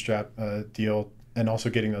a bootstrap deal. And also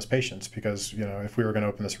getting those patients, because if we were going to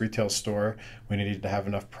open this retail store, we needed to have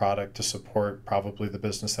enough product to support probably the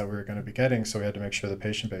business that we were going to be getting. So we had to make sure the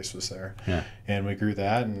patient base was there. Yeah. And we grew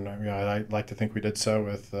that, and I like to think we did so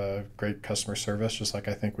with great customer service, just like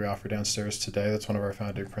I think we offer downstairs today. That's one of our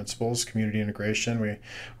founding principles: community integration.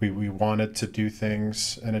 We wanted to do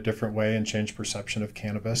things in a different way and change perception of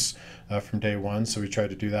cannabis from day one. So we tried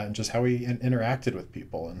to do that, and just how we interacted with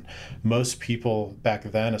people. And most people back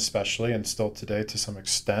then, especially, and still today, to some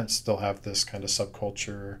extent, still have this kind of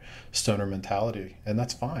subculture stoner mentality, and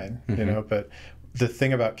that's fine, but the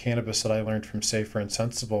thing about cannabis that I learned from Safer and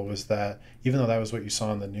Sensible was that even though that was what you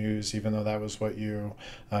saw in the news, even though that was what you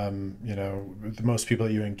the most people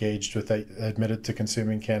that you engaged with that admitted to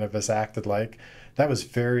consuming cannabis acted like, that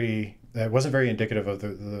wasn't very indicative of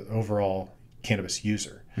the overall cannabis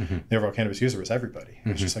user. The overall cannabis user was everybody.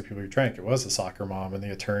 It was just like people who drank. It was the soccer mom and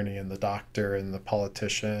the attorney and the doctor and the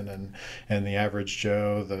politician and the average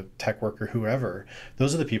Joe, the tech worker, whoever.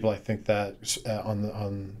 Those are the people I think that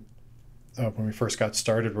when we first got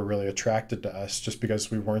started were really attracted to us, just because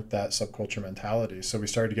we weren't that subculture mentality. So we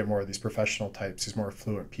started to get more of these professional types, these more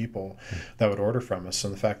affluent people that would order from us.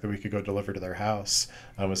 And the fact that we could go deliver to their house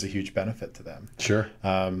was a huge benefit to them. Sure.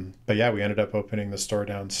 But yeah, we ended up opening the store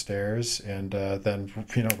downstairs, and then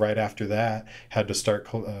right after that had to start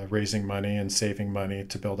raising money and saving money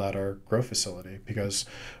to build out our grow facility, because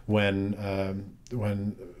when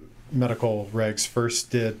medical regs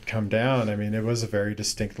first did come down, it was a very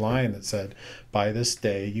distinct line that said, by this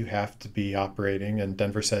day, you have to be operating, and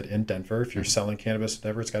Denver said in Denver. If you're selling cannabis in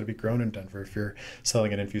Denver, it's got to be grown in Denver. If you're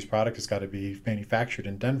selling an infused product, it's got to be manufactured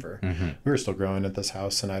in Denver. We were still growing at this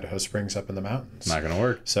house in Idaho Springs up in the mountains. Not going to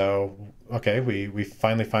work. So, okay, we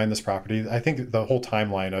finally find this property. I think the whole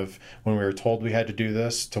timeline of when we were told we had to do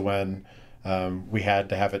this to when we had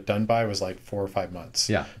to have it done by was like 4 or 5 months.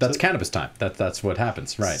 Yeah, that's cannabis time. That's what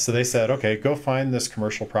happens, right? So they said, okay, go find this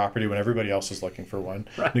commercial property when everybody else is looking for one.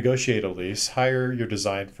 Right. Negotiate a lease, hire your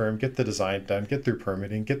design firm, get the design done, get through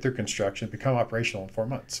permitting, get through construction, become operational in 4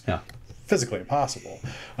 months. Yeah, physically impossible.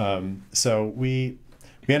 So we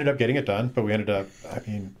ended up getting it done, but we ended up,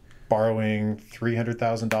 borrowing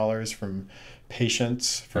 $300,000 from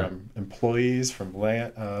patients, from employees, from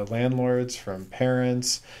landlords, from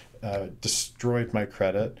parents. Destroyed my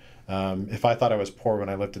credit. If I thought I was poor when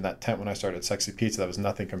I lived in that tent when I started Sexy Pizza, that was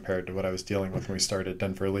nothing compared to what I was dealing with when we started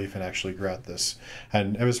Denver Leaf and actually grew out this.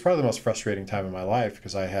 And it was probably the most frustrating time in my life,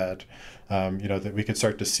 because I had, that we could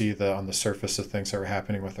start to see on the surface of things that were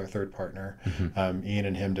happening with our third partner. Ian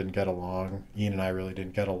and him didn't get along. Ian and I really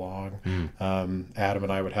didn't get along. Adam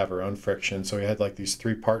and I would have our own friction. So we had like these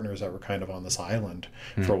 3 partners that were kind of on this island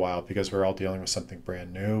for a while, because we were all dealing with something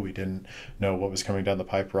brand new. We didn't know what was coming down the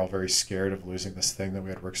pipe. We're all very scared of losing this thing that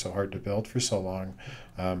we had worked so hard to build for so long,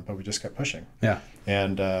 but we just kept pushing. Yeah.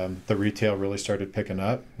 And the retail really started picking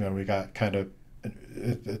up. We got kind of,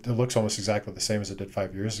 it looks almost exactly the same as it did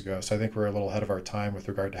 5 years ago. So I think we're a little ahead of our time with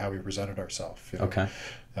regard to how we presented ourselves. Okay.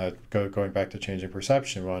 Going back to changing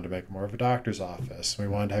perception, we wanted to make more of a doctor's office. We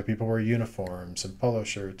wanted to have people wear uniforms and polo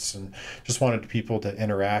shirts, and just wanted people to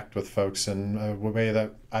interact with folks in a way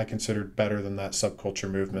that I considered better than that subculture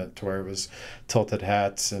movement, to where it was tilted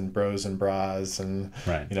hats and bros and bras and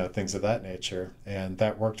things of that nature. And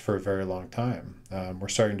that worked for a very long time. We're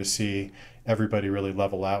starting to see everybody really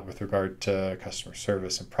level out with regard to customer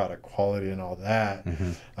service and product quality and all that.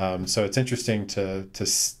 So it's interesting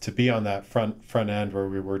to be on that front end where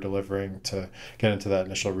we were delivering, to get into that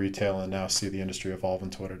initial retail and now see the industry evolve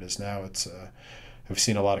into what it is now. We've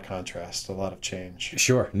seen a lot of contrast, a lot of change.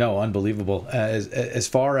 Sure. No, unbelievable. As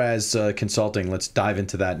far as consulting, let's dive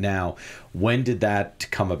into that now. When did that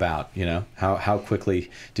come about? You know, how quickly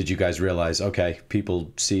did you guys realize, okay, people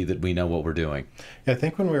see that we know what we're doing? Yeah, I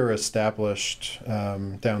think when we were established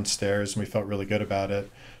downstairs and we felt really good about it,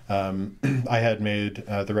 I had made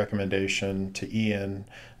the recommendation to Ian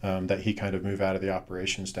that he kind of move out of the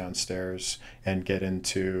operations downstairs and get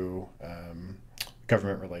into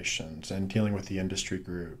government relations and dealing with the industry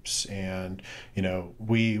groups. And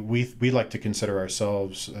we like to consider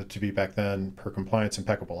ourselves to be, back then, per compliance,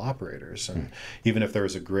 impeccable operators. And even if there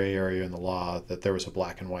was a gray area in the law, that there was a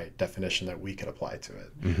black and white definition that we could apply to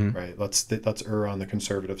it. Right? Let's err on the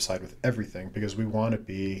conservative side with everything, because we want to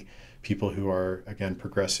be people who are, again,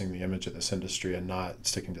 progressing the image of this industry and not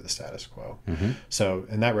sticking to the status quo. So,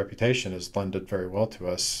 and that reputation has lended very well to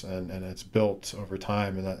us, and it's built over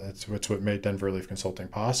time, and that's what made Denver Relief Consulting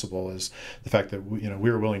possible, is the fact that we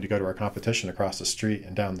were willing to go to our competition across the street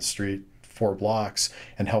and down the street 4 blocks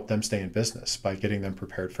and help them stay in business by getting them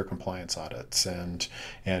prepared for compliance audits and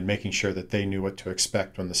making sure that they knew what to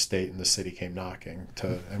expect when the state and the city came knocking.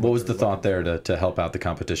 What was the thought there to help out the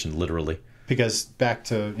competition, literally? Because back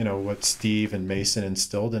to what Steve and Mason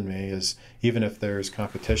instilled in me is, even if there's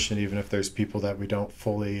competition, even if there's people that we don't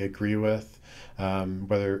fully agree with,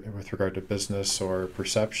 whether with regard to business or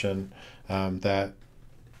perception, that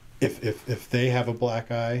if they have a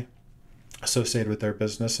black eye associated with their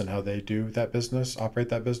business and how they do that business, operate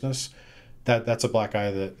that business, that's a black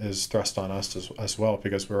eye that is thrust on us as well,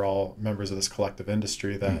 because we're all members of this collective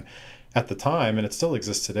industry that at the time, and it still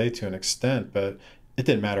exists today to an extent, but it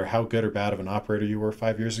didn't matter how good or bad of an operator you were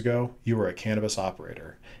 5 years ago, you were a cannabis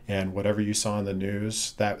operator. And whatever you saw in the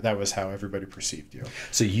news, that was how everybody perceived you.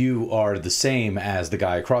 So you are the same as the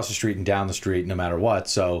guy across the street and down the street, no matter what.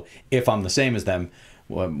 So if I'm the same as them,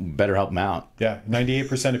 well, better help them out. Yeah,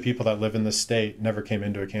 98% of people that live in this state never came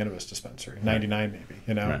into a cannabis dispensary. 99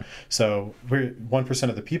 maybe, Right. So 1%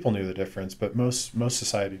 of the people knew the difference, but most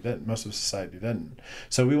society didn't. Most of society didn't.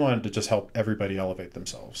 So we wanted to just help everybody elevate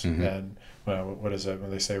themselves. And what is it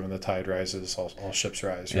when they say, when the tide rises, all ships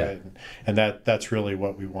rise, right? And that's really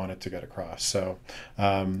what we wanted to get across. So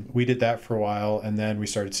we did that for a while, and then we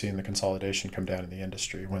started seeing the consolidation come down in the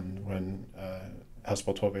industry when House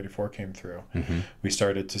Bill 1284 came through. We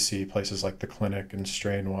started to see places like the Clinic and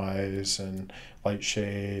Strainwise and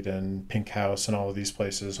Lightshade and Pink House and all of these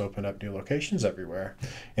places open up new locations everywhere.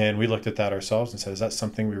 And we looked at that ourselves and said, is that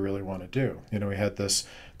something we really want to do? We had this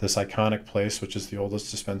iconic place, which is the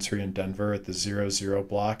oldest dispensary in Denver at the 00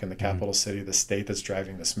 block in the capital city of the state, that's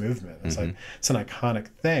driving this movement. It's like, it's an iconic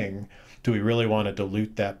thing. Do we really want to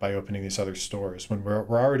dilute that by opening these other stores when we're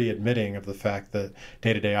already admitting of the fact that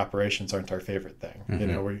day-to-day operations aren't our favorite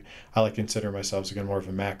thing? I like to consider myself, again, more of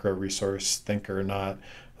a macro resource thinker, not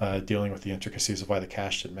dealing with the intricacies of why the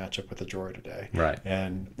cash didn't match up with the drawer today. Right.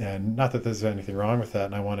 And not that there's anything wrong with that,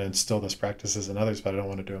 and I want to instill those practices in others, but I don't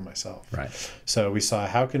want to do it myself. Right. So we saw,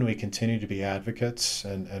 how can we continue to be advocates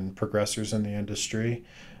and progressors in the industry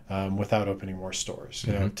without opening more stores?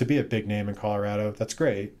 To be a big name in Colorado, that's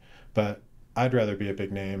great, but I'd rather be a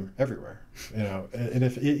big name everywhere,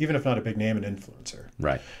 and even if not a big name, an influencer.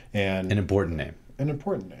 Right. And an important name. An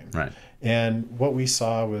important name. Right. And what we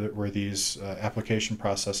saw were these application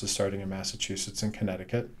processes starting in Massachusetts and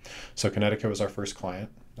Connecticut. So Connecticut was our first client.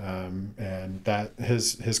 And that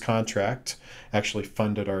his contract actually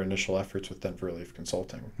funded our initial efforts with Denver Relief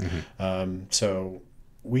Consulting. So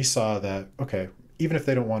we saw that, okay, even if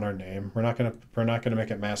they don't want our name, we're not gonna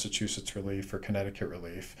make it Massachusetts Relief or Connecticut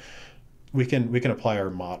Relief. We can apply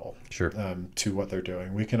our model to what they're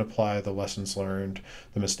doing. We can apply the lessons learned,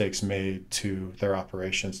 the mistakes made to their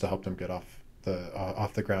operations to help them get off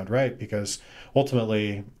the ground right. Because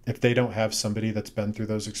ultimately, if they don't have somebody that's been through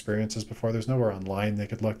those experiences before, there's nowhere online they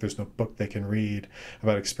could look. There's no book they can read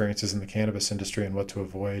about experiences in the cannabis industry and what to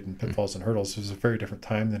avoid and pitfalls and hurdles. It was a very different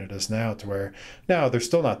time than it is now, to where now there's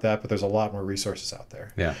still not that, but there's a lot more resources out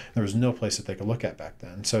there. Yeah. There was no place that they could look at back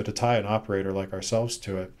then. So to tie an operator like ourselves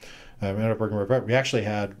to it, we ended up working with, we actually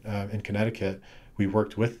had in Connecticut, we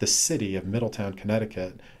worked with the city of Middletown,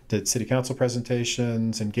 Connecticut, did city council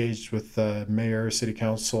presentations, engaged with mayor, city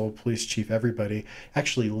council, police chief, everybody,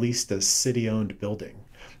 actually leased a city-owned building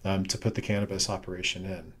to put the cannabis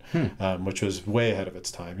operation in, which was way ahead of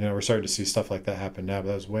its time. You know, we're starting to see stuff like that happen now, but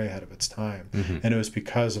that was way ahead of its time. And it was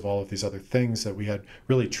because of all of these other things that we had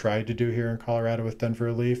really tried to do here in Colorado with Denver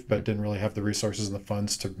Relief, but didn't really have the resources and the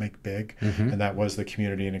funds to make big. And that was the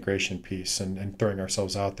community integration piece, and throwing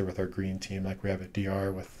ourselves out there with our green team, like we have at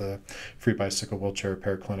DR with the free bicycle wheelchair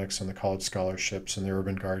repair clinics and the college scholarships and the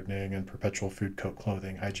urban gardening and perpetual food, coat,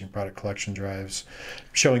 clothing, hygiene product collection drives,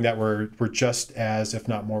 showing that we're just as, if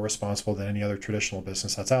not more responsible than any other traditional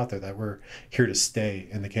business that's out there, that we're here to stay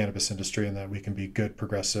in the cannabis industry and that we can be good,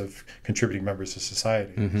 progressive, contributing members of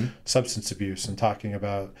society. Substance abuse, and talking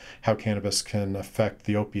about how cannabis can affect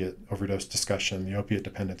the opiate overdose discussion, the opiate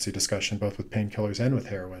dependency discussion, both with painkillers and with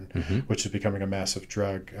heroin, which is becoming a massive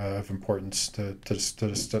drug of importance to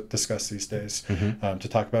discuss these days. To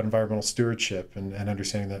talk about environmental stewardship and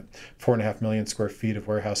understanding that 4.5 million square feet of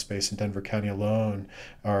warehouse space in Denver County alone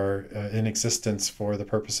are in existence for the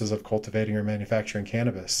purposes of cultivating or manufacturing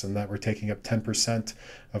cannabis, and that we're taking up 10%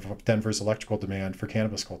 of Denver's electrical demand for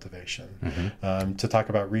cannabis cultivation. To talk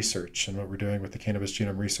about research and what we're doing with the Cannabis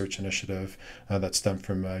Genome Research Initiative that stemmed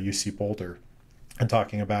from UC Boulder, and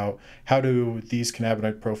talking about how do these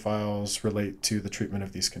cannabinoid profiles relate to the treatment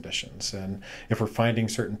of these conditions. And if we're finding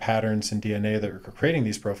certain patterns in DNA that are creating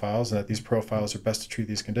these profiles, and that these profiles are best to treat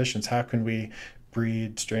these conditions, how can we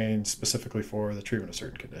breed strains specifically for the treatment of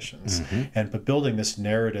certain conditions? But building this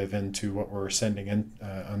narrative into what we're sending in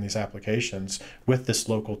on these applications with this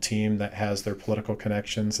local team that has their political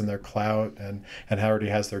connections and their clout and already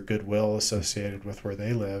has their goodwill associated with where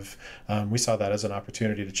they live, we saw that as an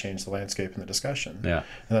opportunity to change the landscape and the discussion. And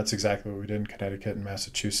that's exactly what we did in Connecticut and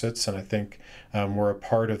Massachusetts. And I think we're a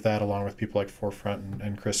part of that, along with people like Forefront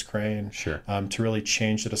and Chris Crane, to really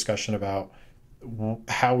change the discussion about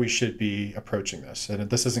how we should be approaching this. And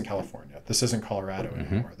this isn't California. This isn't Colorado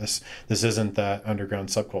anymore. This isn't that underground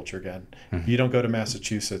subculture again. You don't go to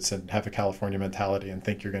Massachusetts and have a California mentality and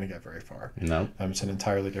think you're going to get very far. No. It's an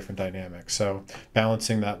entirely different dynamic. So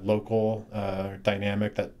balancing that local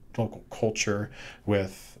dynamic, that local culture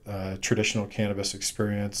with traditional cannabis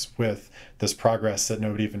experience with this progress that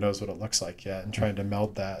nobody even knows what it looks like yet, and trying to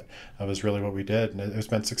meld that was really what we did, and it's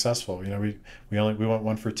been successful. You know, we went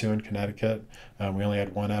 1 for 2 in Connecticut. We only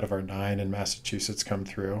had 1 out of our 9 in Massachusetts come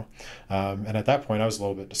through, and at that point I was a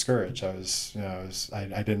little bit discouraged. I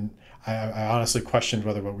honestly questioned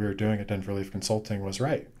whether what we were doing at Denver Relief Consulting was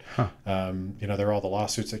right. You know, there were all the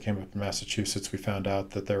lawsuits that came up in Massachusetts. We found out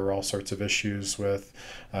that there were all sorts of issues with,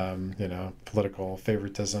 you know, political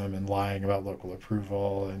favoritism and lying about local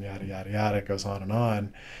approval and yada, yada, yada. It goes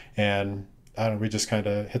on. And I don't know, we just kind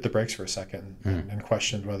of hit the brakes for a second and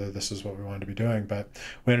questioned whether this is what we wanted to be doing. But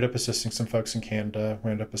we ended up assisting some folks in Canada.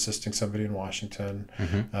 We ended up assisting somebody in Washington.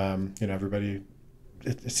 You know, everybody,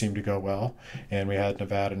 it seemed to go well. And we had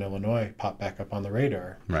Nevada and Illinois pop back up on the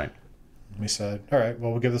radar. We said, all right,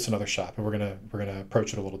 well, we'll give this another shot, but we're gonna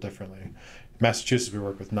approach it a little differently. Massachusetts, we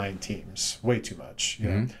work with 9 teams, way too much. You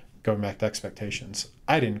know, going back to expectations,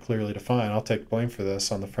 I didn't clearly define. I'll take blame for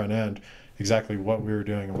this on the front end, exactly what we were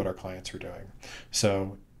doing and what our clients were doing.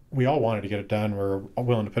 So we all wanted to get it done. We're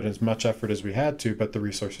willing to put in as much effort as we had to, but the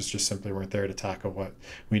resources just simply weren't there to tackle what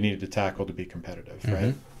we needed to tackle to be competitive,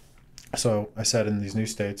 right? So I said, in these new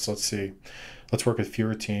states, let's work with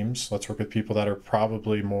fewer teams. Let's work with people that are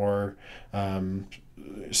probably more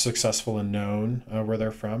successful and known where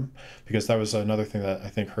they're from, because that was another thing that I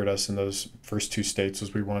think hurt us in those first 2 states,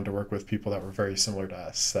 was we wanted to work with people that were very similar to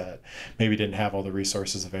us, that maybe didn't have all the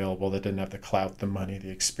resources available, that didn't have the clout, the money, the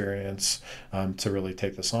experience to really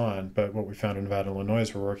take this on. But what we found in Nevada and Illinois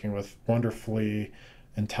is we're working with wonderfully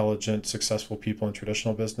intelligent, successful people in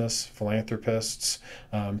traditional business, philanthropists,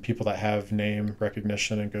 people that have name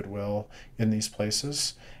recognition and goodwill in these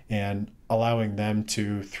places, and allowing them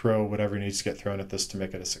to throw whatever needs to get thrown at this to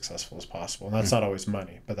make it as successful as possible. And that's not always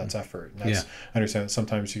money, but that's effort. And that's, I understand that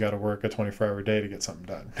sometimes you got to work a 24-hour day to get something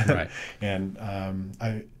done. And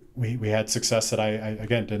we had success that I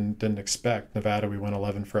again didn't expect. Nevada, we won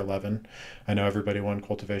 11 for 11. I know everybody won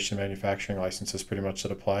cultivation manufacturing licenses pretty much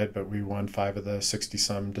that applied, but we won 5 of the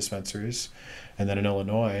 60-some dispensaries. And then in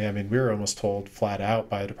Illinois, I mean, we were almost told flat out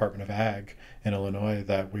by the Department of Ag in Illinois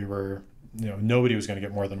that we were, you know, nobody was going to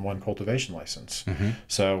get more than 1 cultivation license.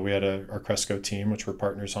 So we had our Cresco team, which we're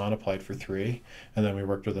partners on, applied for 3. And then we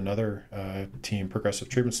worked with another team, Progressive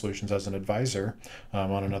Treatment Solutions, as an advisor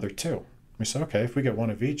on another 2. We said, okay, if we get 1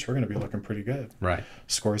 of each, we're going to be looking pretty good.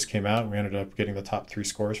 Scores came out, and we ended up getting the top 3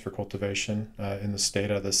 scores for cultivation in the state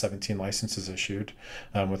out of the 17 licenses issued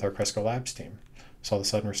with our Cresco Labs team. So all of a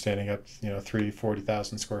sudden we're standing up,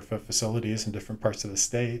 40,000 square foot facilities in different parts of the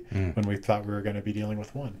state when we thought we were going to be dealing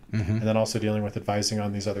with one. And then also dealing with advising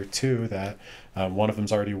on these other two that one of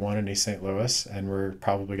them's already won in East St. Louis, and we're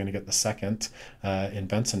probably going to get the second in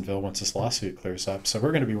Bensonville once this lawsuit clears up. So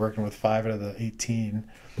we're going to be working with 5 out of the 18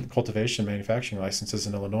 cultivation manufacturing licenses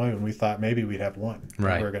in Illinois when we thought maybe we'd have one.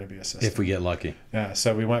 Right. We're going to be assisting. If we get lucky. Yeah.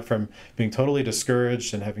 So we went from being totally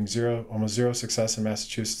discouraged and having almost zero success in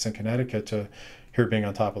Massachusetts and Connecticut to here being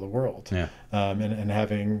on top of the world. Yeah. And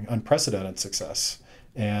having unprecedented success.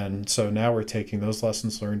 And so now we're taking those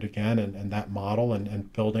lessons learned again and that model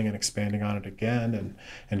and building and expanding on it again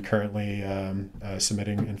and currently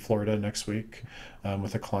submitting in Florida next week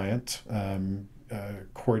with a client.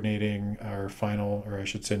 Coordinating our final, or I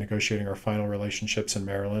should say negotiating our final relationships in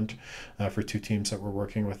Maryland for 2 teams that we're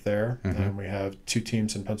working with there. We have 2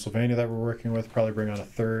 teams in Pennsylvania that we're working with, probably bring on a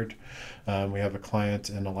third. We have a client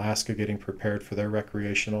in Alaska getting prepared for their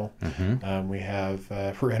recreational.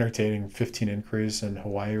 We're entertaining 15 inquiries in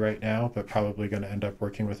Hawaii right now, but probably going to end up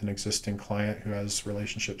working with an existing client who has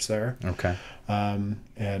relationships there. Okay.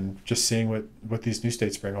 And just seeing what these new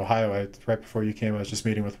states bring. Ohio, right before you came, I was just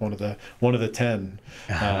meeting with one of the 10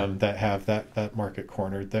 that have that market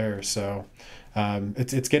cornered there. So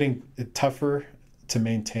it's getting tougher to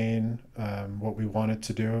maintain what we wanted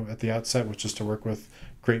to do at the outset, which is to work with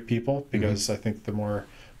great people, because I think the more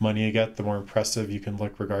money you get, the more impressive you can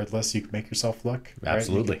look regardless. You can make yourself look.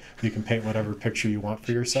 Absolutely. Right? You can paint whatever picture you want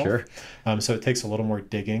for yourself. Sure. So it takes a little more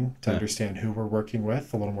digging to understand who we're working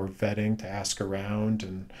with, a little more vetting to ask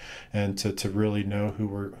around and to really know who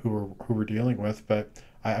we're dealing with. But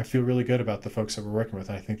I feel really good about the folks that we're working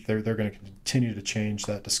with. I think they're going to continue to change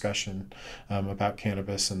that discussion about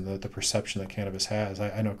cannabis and the perception that cannabis has.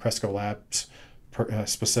 I know Cresco Labs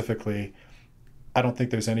specifically, I don't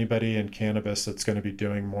think there's anybody in cannabis that's going to be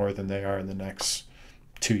doing more than they are in the next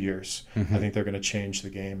 2 years. I think they're going to change the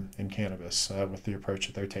game in cannabis with the approach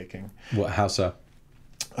that they're taking. How so?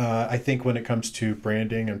 I think when it comes to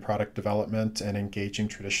branding and product development and engaging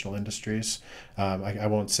traditional industries, I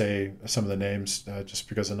won't say some of the names just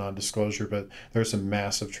because of non-disclosure, but there's some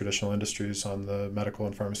massive traditional industries on the medical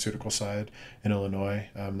and pharmaceutical side in Illinois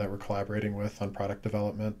that we're collaborating with on product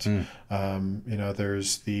development.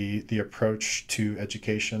 There's the approach to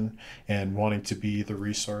education and wanting to be the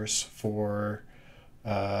resource for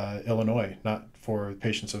Illinois, not for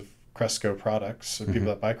patients of Cresco products, people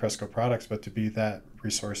that buy Cresco products, but to be that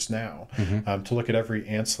resource now, to look at every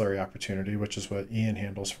ancillary opportunity, which is what Ian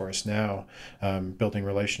handles for us now, building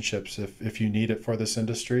relationships. If you need it for this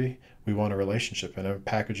industry, we want a relationship in it,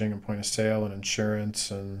 packaging and point of sale and insurance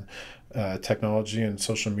and technology and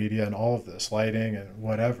social media and all of this, lighting and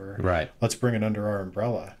whatever. Right. Let's bring it under our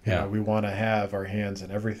umbrella. Yeah. We want to have our hands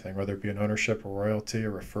in everything, whether it be an ownership, a royalty, a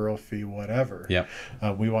referral fee, whatever. Yeah.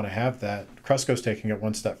 We want to have that. Cresco's taking it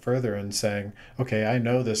one step further and saying, okay, I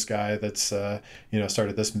know this guy that's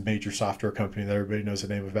started this major software company that everybody knows the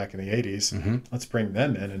name of back in the 80s. Let's bring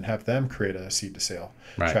them in and have them create a seed to sale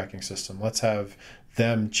tracking system. Let's have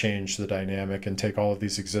them change the dynamic and take all of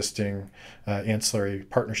these existing ancillary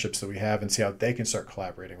partnerships that we have and see how they can start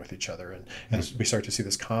collaborating with each other. And we start to see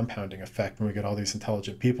this compounding effect when we get all these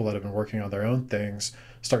intelligent people that have been working on their own things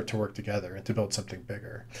start to work together and to build something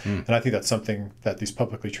bigger. And I think that's something that these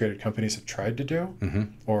publicly traded companies have tried to do,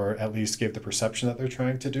 or at least gave the perception that they're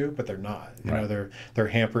trying to do, but they're not. They're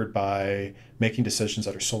hampered by making decisions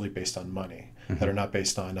that are solely based on money, that are not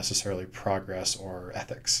based on necessarily progress or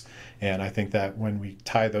ethics. And I think that when we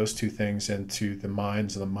tie those two things into the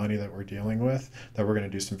minds and the money that we're dealing with, that we're going to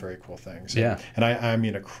do some very cool things. Yeah. And I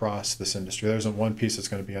mean across this industry, there isn't one piece that's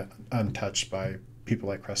going to be untouched by people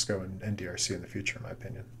like Cresco and DRC in the future, in my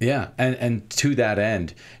opinion. Yeah, and to that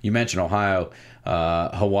end, you mentioned Ohio,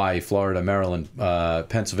 Hawaii, Florida, Maryland,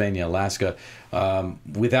 Pennsylvania, Alaska.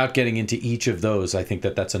 Without getting into each of those, I think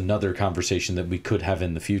that's another conversation that we could have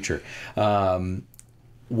in the future.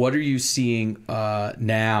 What are you seeing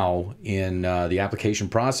now in the application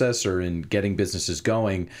process or in getting businesses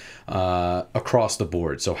going across the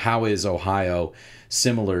board? So how is Ohio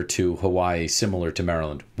similar to Hawaii, similar to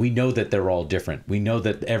Maryland? We know that they're all different. We know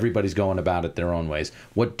that everybody's going about it their own ways.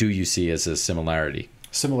 What do you see as a similarity?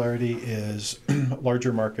 Similarity is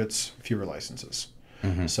larger markets, fewer licenses.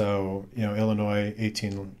 So, Illinois,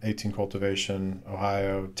 18 cultivation,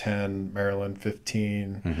 Ohio, 10, Maryland,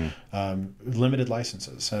 15, limited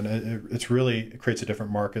licenses. And it creates a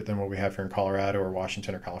different market than what we have here in Colorado or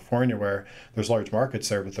Washington or California, where there's large markets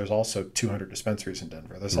there, but there's also 200 dispensaries in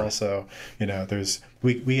Denver. There's also,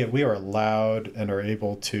 we are allowed and are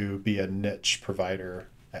able to be a niche provider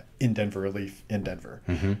in Denver relief in Denver.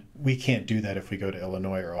 We can't do that if we go to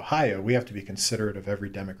Illinois or Ohio. We have to be considerate of every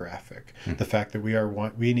demographic. The fact that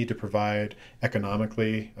we need to provide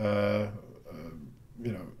economically,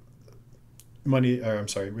 money, or I'm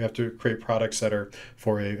sorry, we have to create products that are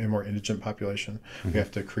for a more indigent population. We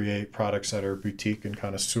have to create products that are boutique and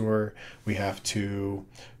connoisseur. We have to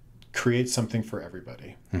create something for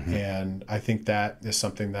everybody. And I think that is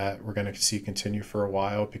something that we're going to see continue for a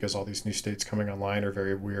while, because all these new states coming online are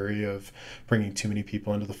very weary of bringing too many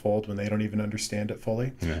people into the fold when they don't even understand it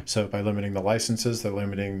fully. So by limiting the licenses, they're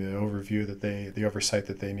limiting the overview the oversight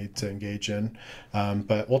that they need to engage in.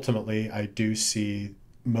 But ultimately, I do see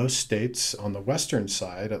most states on the western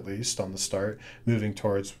side, at least on the start, moving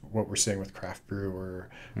towards what we're seeing with craft brew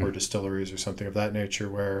or distilleries or something of that nature,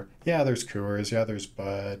 where there's Coors, there's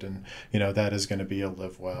Bud, and that is going to be a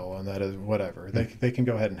live well, and that is whatever. They can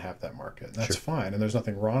go ahead and have that market, and that's fine, and there's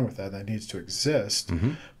nothing wrong with that. That needs to exist.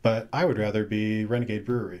 But I would rather be Renegade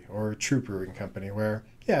Brewery or True Brewing Company, where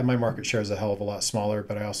my market share is a hell of a lot smaller,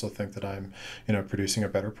 but I also think that I'm, producing a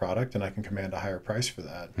better product, and I can command a higher price for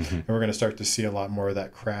that. And we're going to start to see a lot more of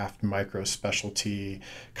that craft, micro specialty,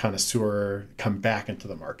 connoisseur come back into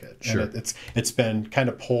the market. And it's been kind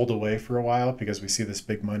of pulled away for a while, because we see this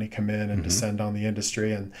big money come in and descend on the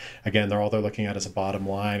industry. And again, they're looking at as a bottom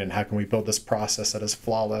line, and how can we build this process that is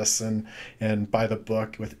flawless and by the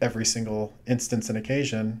book with every single instance and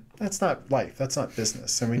occasion. That's not life. That's not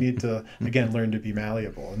business. And we need to, again, learn to be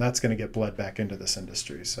malleable. And that's going to get bled back into this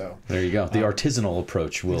industry. So there you go. The artisanal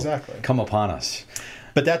approach will come upon us.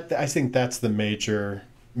 But I think that's the major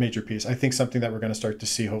piece. I think something that we're going to start to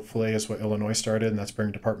see, hopefully, is what Illinois started, and that's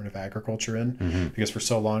bringing Department of Agriculture in. Because for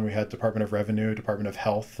so long we had Department of Revenue, Department of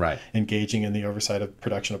Health engaging in the oversight of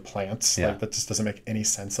production of plants. That just doesn't make any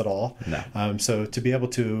sense at all. So to be able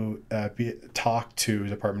to talk to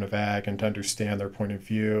Department of Ag and to understand their point of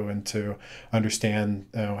view, and to understand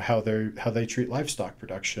how they treat livestock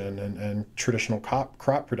production and traditional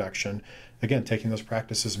crop production, again, taking those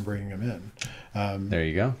practices and bringing them in. There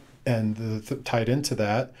you go. And tied into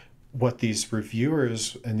that, what these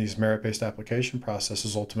reviewers and these merit-based application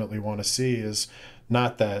processes ultimately want to see is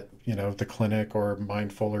not that, the clinic or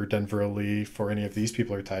Mindful or Denver Leaf or any of these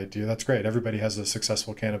people are tied to you. That's great. Everybody has a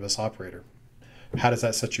successful cannabis operator. How does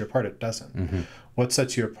that set you apart? It doesn't. What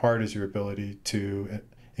sets you apart is your ability to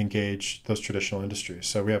engage those traditional industries.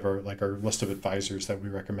 So we have our list of advisors that we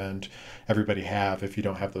recommend everybody have if you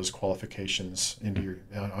don't have those qualifications into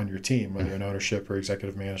on your team, whether in ownership or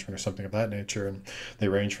executive management or something of that nature. And they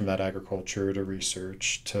range from that agriculture to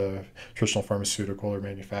research to traditional pharmaceutical or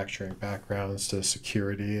manufacturing backgrounds to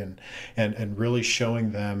security, and really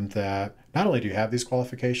showing them that not only do you have these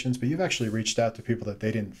qualifications, but you've actually reached out to people that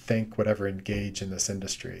they didn't think would ever engage in this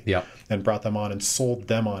industry, and brought them on and sold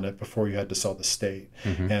them on it before you had to sell the state,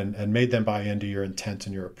 and made them buy into your intent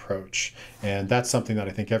and your approach. And that's something that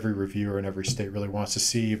I think every reviewer in every state really wants to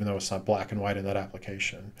see, even though it's not black and white in that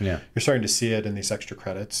application. You're starting to see it in these extra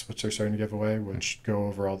credits, which they're starting to give away, which go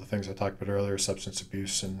over all the things I talked about earlier: substance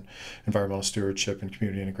abuse and environmental stewardship and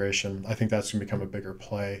community integration. I think that's going to become a bigger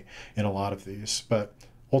play in a lot of these. But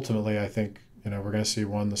ultimately, I think we're going to see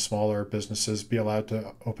the smaller businesses be allowed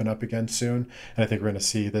to open up again soon, and I think we're going to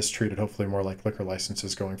see this treated hopefully more like liquor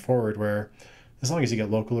licenses going forward, where as long as you get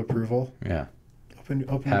local approval, open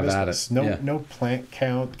your business. No plant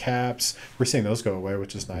count caps. We're seeing those go away,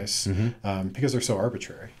 which is nice, because they're so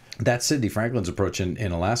arbitrary. That's Sidney Franklin's approach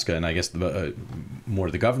in Alaska, and I guess more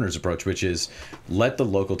the governor's approach, which is let the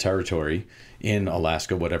local territory in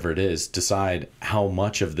Alaska, whatever it is, decide how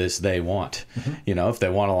much of this they want. If they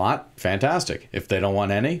want a lot, fantastic. If they don't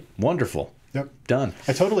want any, wonderful. Done.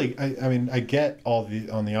 I get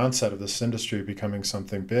on the onset of this industry becoming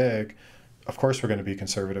something big. Of course, we're going to be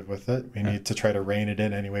conservative with it. We need to try to rein it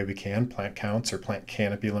in any way we can. Plant counts or plant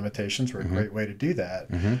canopy limitations are a great way to do that.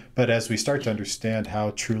 But as we start to understand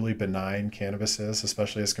how truly benign cannabis is,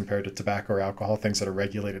 especially as compared to tobacco or alcohol, things that are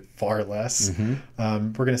regulated far less,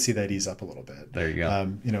 we're going to see that ease up a little bit. There you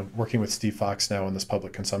go. Working with Steve Fox now on this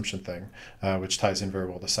public consumption thing, which ties in very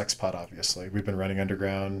well to Sexpot, obviously. We've been running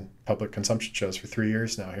underground public consumption shows for 3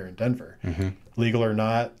 years now here in Denver. Legal or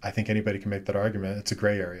not, I think anybody can make that argument. It's a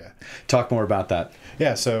gray area. Talk more about that.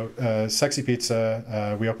 Yeah, so Sexy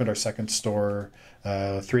Pizza, we opened our second store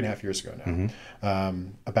 3.5 years ago now.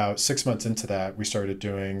 About 6 months into that, we started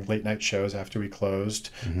doing late night shows after we closed,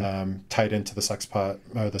 tied into the Sexpot,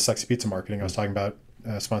 the Sexy Pizza marketing I was talking about.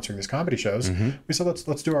 sponsoring these comedy shows, we said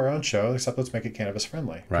let's do our own show, except let's make it cannabis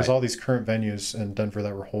friendly, because all these current venues in Denver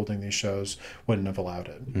that were holding these shows wouldn't have allowed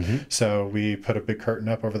it. So we put a big curtain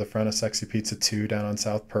up over the front of Sexy Pizza 2 down on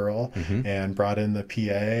South Pearl, and brought in the PA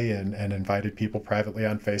and invited people privately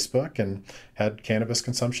on Facebook, and had cannabis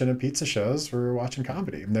consumption and pizza shows. We were watching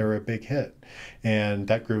comedy, and they were a big hit. And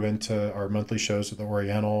that grew into our monthly shows at the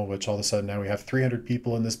Oriental, which all of a sudden now we have 300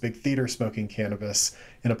 people in this big theater smoking cannabis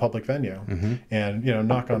in a public venue. And, you know,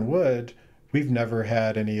 knock on wood, we've never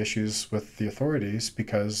had any issues with the authorities,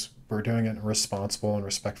 because we're doing it in a responsible and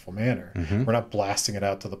respectful manner. We're not blasting it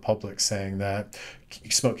out to the public saying that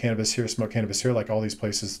you smoke cannabis here, like all these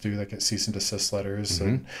places do that get cease and desist letters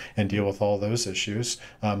and deal with all those issues.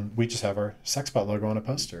 We just have our Sexpot logo on a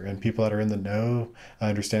poster, and people that are in the know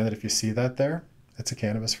understand that if you see that there, it's a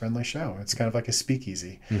cannabis-friendly show. It's kind of like a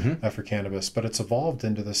speakeasy for cannabis, but it's evolved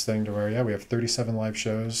into this thing to where, we have 37 live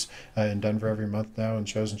shows in Denver every month now, and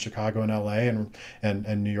shows in Chicago and LA,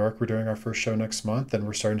 and New York. We're doing our first show next month, and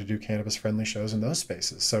we're starting to do cannabis-friendly shows in those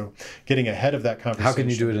spaces. So getting ahead of that conversation. How can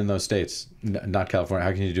you do it in those states, not California?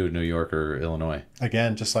 How can you do it in New York or Illinois?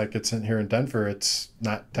 Again, just like it's here in Denver, it's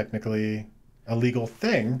not technically a legal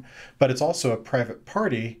thing, but it's also a private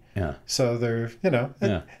party. So there's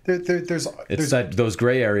those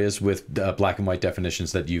gray areas with black and white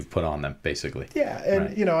definitions that you've put on them, basically.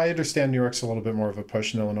 And I understand New York's a little bit more of a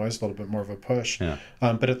push, and Illinois is a little bit more of a push.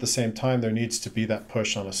 But at the same time, there needs to be that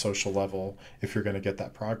push on a social level if you're going to get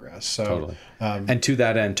that progress. So totally. And to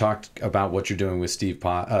that end, talk about what you're doing with Steve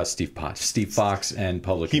Fox and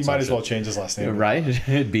public consumption. He might as well change his last name, right?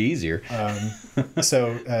 It'd be easier.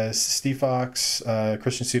 So Steve Fox,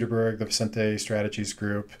 Christian Cedarberg, the Vicente Strategies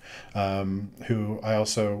Group, who I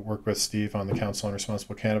also work with Steve on the Council on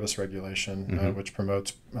Responsible Cannabis Regulation, which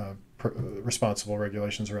promotes responsible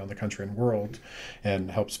regulations around the country and world, and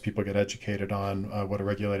helps people get educated on what a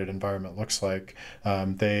regulated environment looks like.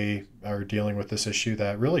 They are dealing with this issue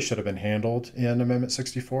that really should have been handled in Amendment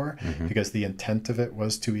 64, because the intent of it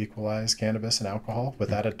was to equalize cannabis and alcohol,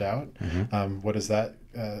 without a doubt. What does that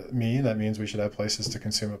mean? That means we should have places to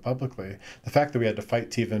consume it publicly. The fact that we had to fight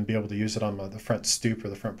to even be able to use it on the front stoop or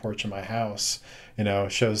the front porch of my house,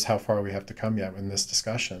 shows how far we have to come yet in this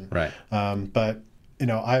discussion. Right. But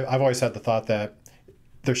I've always had the thought that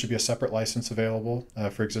there should be a separate license available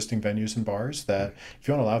for existing venues and bars, that if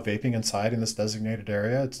you want to allow vaping inside in this designated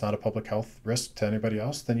area, it's not a public health risk to anybody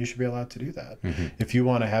else, then you should be allowed to do that. If you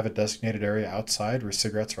want to have a designated area outside where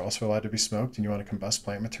cigarettes are also allowed to be smoked, and you want to combust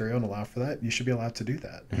plant material and allow for that, you should be allowed to do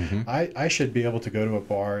that. I should be able to go to a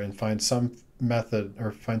bar and find some method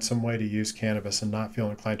or find some way to use cannabis and not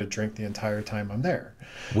feel inclined to drink the entire time I'm there.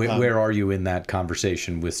 Where are you in that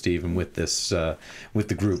conversation with Steve and with this with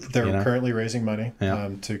the group? They're currently raising money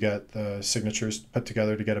to get the signatures put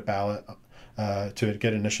together to get a ballot, to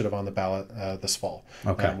get initiative on the ballot this fall,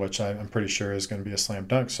 which I'm pretty sure is going to be a slam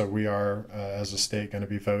dunk. So we are, as a state, going to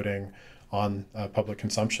be voting on public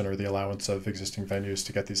consumption, or the allowance of existing venues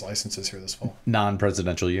to get these licenses here this fall.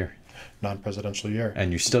 Non-presidential year. Non-presidential year.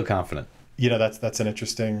 And you're still confident? That's an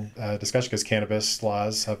interesting discussion, because cannabis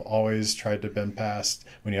laws have always tried to been passed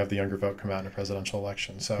when you have the younger vote come out in a presidential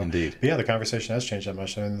election. So, indeed. But the conversation has changed that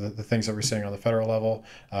much. I mean, the things that we're seeing on the federal level,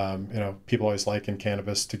 people always liken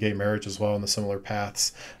cannabis to gay marriage as well, and the similar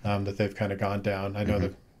paths that they've kind of gone down. I know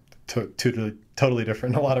that totally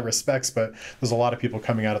different in a lot of respects, but there's a lot of people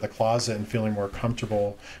coming out of the closet and feeling more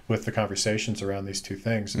comfortable with the conversations around these two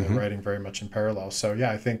things, and they're writing very much in parallel. So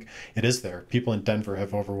I think it is there. People in Denver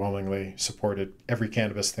have overwhelmingly supported every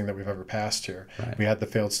cannabis thing that we've ever passed here. Right. We had the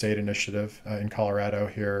failed state initiative in Colorado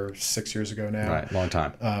here 6 years ago now. Right, long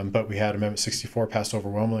time. But we had Amendment 64 passed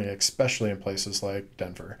overwhelmingly, especially in places like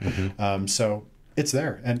Denver. So it's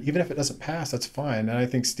there, and even if it doesn't pass, that's fine. And I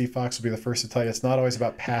think Steve Fox will be the first to tell you it's not always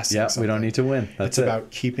about passing. Yeah, we don't need to win. It's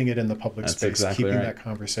about keeping it in the public space, keeping that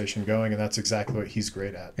conversation going, and that's exactly what he's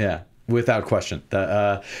great at. Yeah, without question.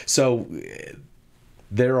 So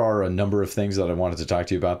there are a number of things that I wanted to talk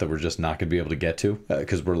to you about that we're just not going to be able to get to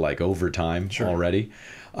because we're like over time already.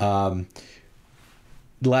 The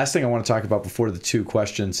last thing I want to talk about before the two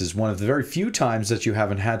questions is one of the very few times that you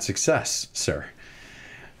haven't had success, sir.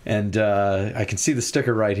 And I can see the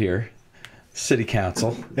sticker right here, City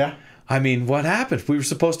Council. Yeah. I mean, what happened? We were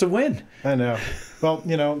supposed to win. I know. Well,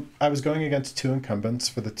 I was going against two incumbents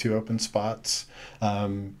for the two open spots,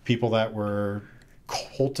 people that were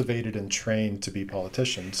cultivated and trained to be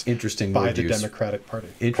politicians. Interesting by word the use. Democratic Party.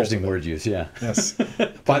 Interesting word use, yeah. Yes.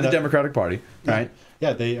 By the Democratic Party, right?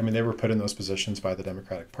 Yeah, they were put in those positions by the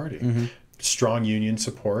Democratic Party. Strong union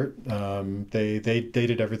support. They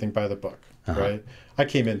did everything by the book, right? I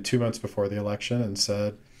came in 2 months before the election and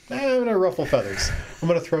said, I'm going to ruffle feathers. I'm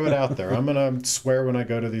going to throw it out there. I'm going to swear when I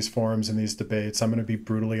go to these forums and these debates. I'm going to be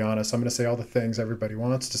brutally honest. I'm going to say all the things everybody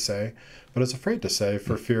wants to say, but is afraid to say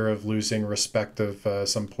for fear of losing respect of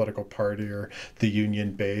some political party or the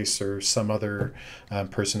union base or some other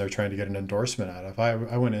person they're trying to get an endorsement out of.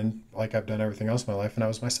 I went in like I've done everything else in my life, and I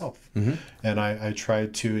was myself. And I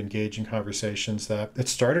tried to engage in conversations that it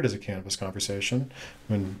started as a cannabis conversation.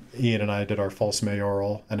 When Ian and I did our false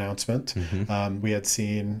mayoral announcement, we had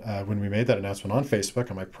seen when we made that announcement on Facebook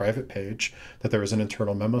on my private page that there was an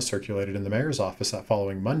internal memo circulated in the mayor's office that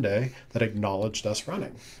following Monday that acknowledged us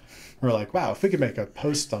running. We're like, wow, if we could make a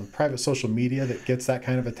post on private social media that gets that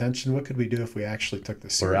kind of attention, what could we do if we actually took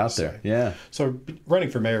this seriously? We're out there, yeah. So running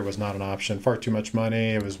for mayor was not an option. Far too much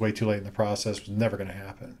money. It was way too late in the process. It was never going to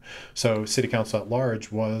happen. So city council at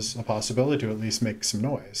large was a possibility to at least make some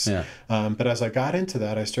noise. Yeah. But as I got into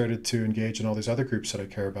that, I started to engage in all these other groups that I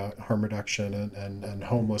care about, harm reduction and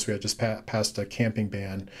homeless. We had just passed a camping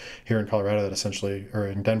ban here in Colorado that essentially, or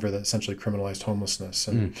in Denver, that essentially criminalized homelessness.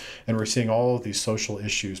 And we're seeing all of these social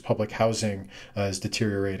issues. Public housing is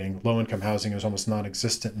deteriorating. Low-income housing is almost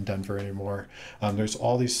non-existent in Denver anymore. There's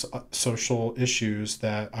all these social issues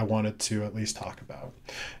that I wanted to at least talk about.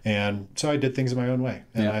 And so I did things in my own way.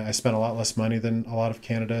 And I spent a lot less money than a lot of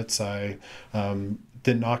candidates. I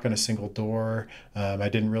didn't knock on a single door. I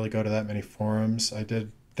didn't really go to that many forums. I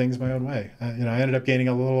did things my own way. I ended up gaining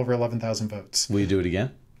a little over 11,000 votes. Will you do it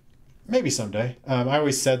again? Maybe someday. I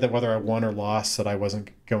always said that whether I won or lost, that I wasn't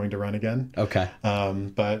going to run again. Okay.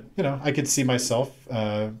 But, I could see myself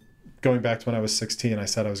going back to when I was 16. I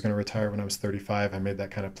said I was going to retire when I was 35. I made that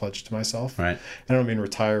kind of pledge to myself. Right. I don't mean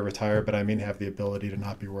retire, but I mean have the ability to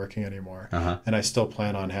not be working anymore. And I still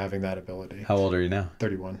plan on having that ability. How old are you now?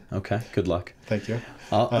 31. Okay. Good luck. Thank you.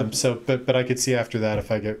 But I could see after that,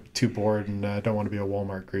 if I get too bored and don't want to be a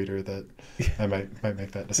Walmart greeter, that I might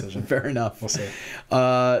make that decision. Fair enough. We'll see.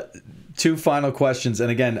 Two final questions.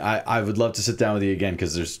 And again, I would love to sit down with you again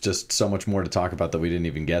because there's just so much more to talk about that we didn't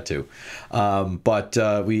even get to.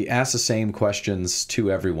 But we ask the same questions to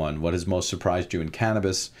everyone. What has most surprised you in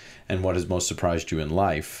cannabis, and what has most surprised you in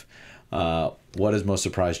life? What has most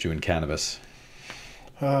surprised you in cannabis?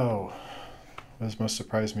 Oh, what has most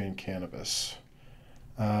surprised me in cannabis?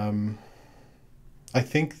 I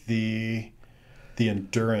think the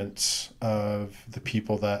endurance of the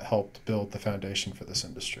people that helped build the foundation for this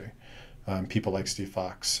industry. People like Steve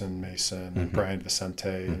Fox and Mason and Brian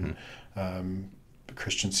Vicente and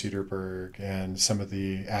Christian Cederberg and some of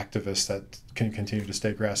the activists that can continue to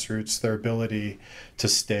stay grassroots, their ability to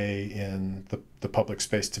stay in the public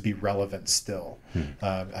space, to be relevant still,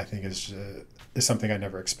 I think is something I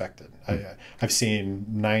never expected. I've seen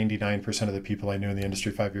 99% of the people I knew in the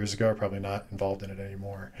industry 5 years ago are probably not involved in it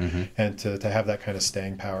anymore. And to have that kind of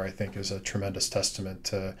staying power, I think, is a tremendous testament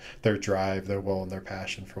to their drive, their will, and their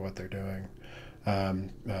passion for what they're doing.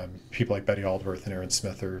 People like Betty Aldworth and Aaron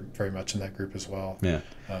Smith are very much in that group as well.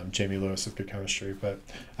 Jamie Lewis of Good Chemistry. But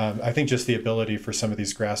I think just the ability for some of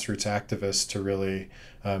these grassroots activists to really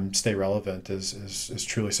stay relevant is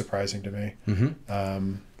truly surprising to me.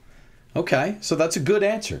 Okay, so that's a good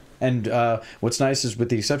answer. And what's nice is, with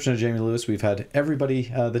the exception of Jamie Lewis, we've had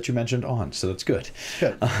everybody that you mentioned on, so that's good.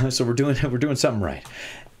 So we're doing something right.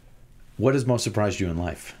 What has most surprised you in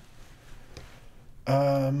life?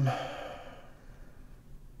 I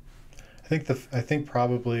think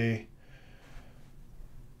probably,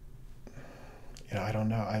 I don't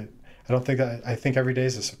know. I don't think that, I think every day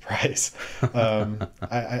is a surprise.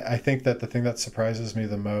 I think that the thing that surprises me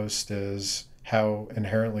the most is how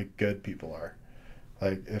inherently good people are.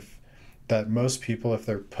 Like, most people, if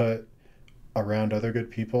they're put around other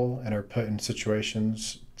good people and are put in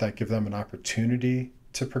situations that give them an opportunity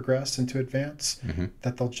to progress and to advance,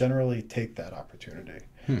 that they'll generally take that opportunity.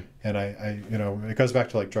 And it goes back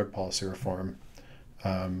to like drug policy reform.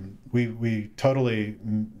 We totally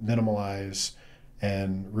minimalize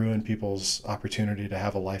and ruin people's opportunity to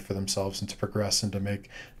have a life for themselves and to progress and to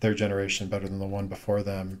make their generation better than the one before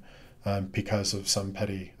them, because of some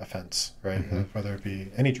petty offense, right? Whether it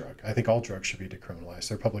be any drug. I think all drugs should be decriminalized.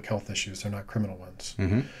 They're public health issues. They're not criminal ones.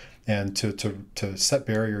 And to set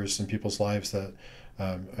barriers in people's lives that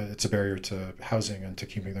it's a barrier to housing and to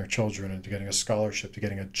keeping their children and to getting a scholarship, to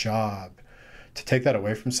getting a job, to take that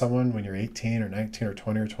away from someone when you're 18 or 19 or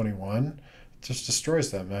 20 or 21, just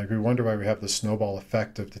destroys them. We wonder why we have the snowball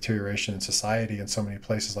effect of deterioration in society in so many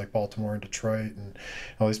places like Baltimore and Detroit and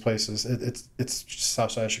all these places. It's just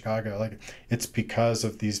outside of Chicago. Like, it's because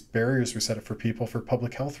of these barriers we set up for people for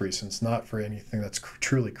public health reasons, not for anything that's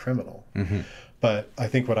truly criminal. But I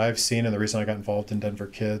think what I've seen, and the reason I got involved in Denver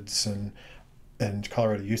Kids and and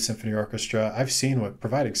Colorado Youth Symphony Orchestra, I've seen what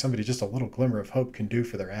providing somebody just a little glimmer of hope can do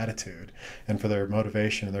for their attitude and for their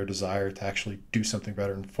motivation and their desire to actually do something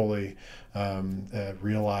better and fully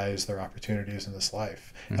realize their opportunities in this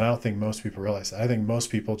life. And I don't think most people realize that. I think most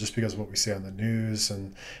people, just because of what we see on the news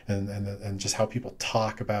and just how people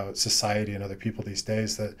talk about society and other people these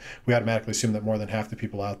days, that we automatically assume that more than half the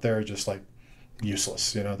people out there are just like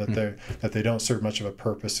useless, that they don't serve much of a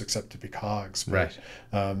purpose except to be cogs. But,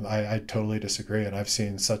 right. I totally disagree, and I've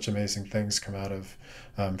seen such amazing things come out of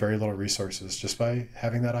very little resources just by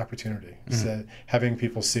having that opportunity. So having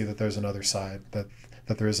people see that there's another side, that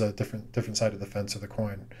there is a different side of the fence of the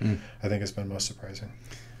coin, I think has been most surprising.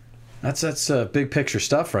 That's big picture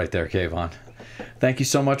stuff right there, Kayvan. Thank you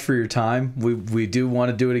so much for your time. We do want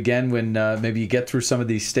to do it again when maybe you get through some of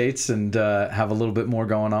these states and have a little bit more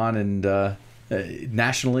going on and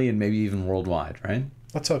nationally and maybe even worldwide, right?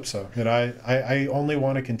 Let's hope so. I only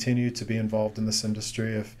want to continue to be involved in this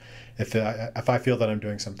industry if I feel that I'm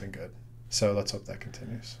doing something good. So let's hope that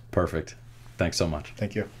continues. Perfect. Thanks so much.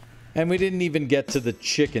 Thank you. And we didn't even get to the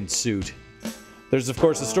chicken suit. There's, of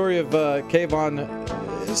course, the story of Kayvan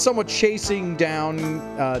somewhat chasing down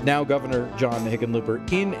now Governor John Hickenlooper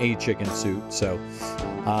in a chicken suit. So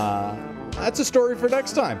that's a story for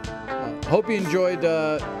next time. Hope you enjoyed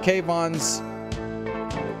Kayvan's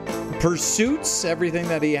pursuits, everything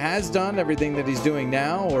that he has done, everything that he's doing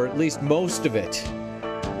now, or at least most of it.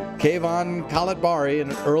 Kayvan Khalatbari,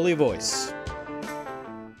 an early voice.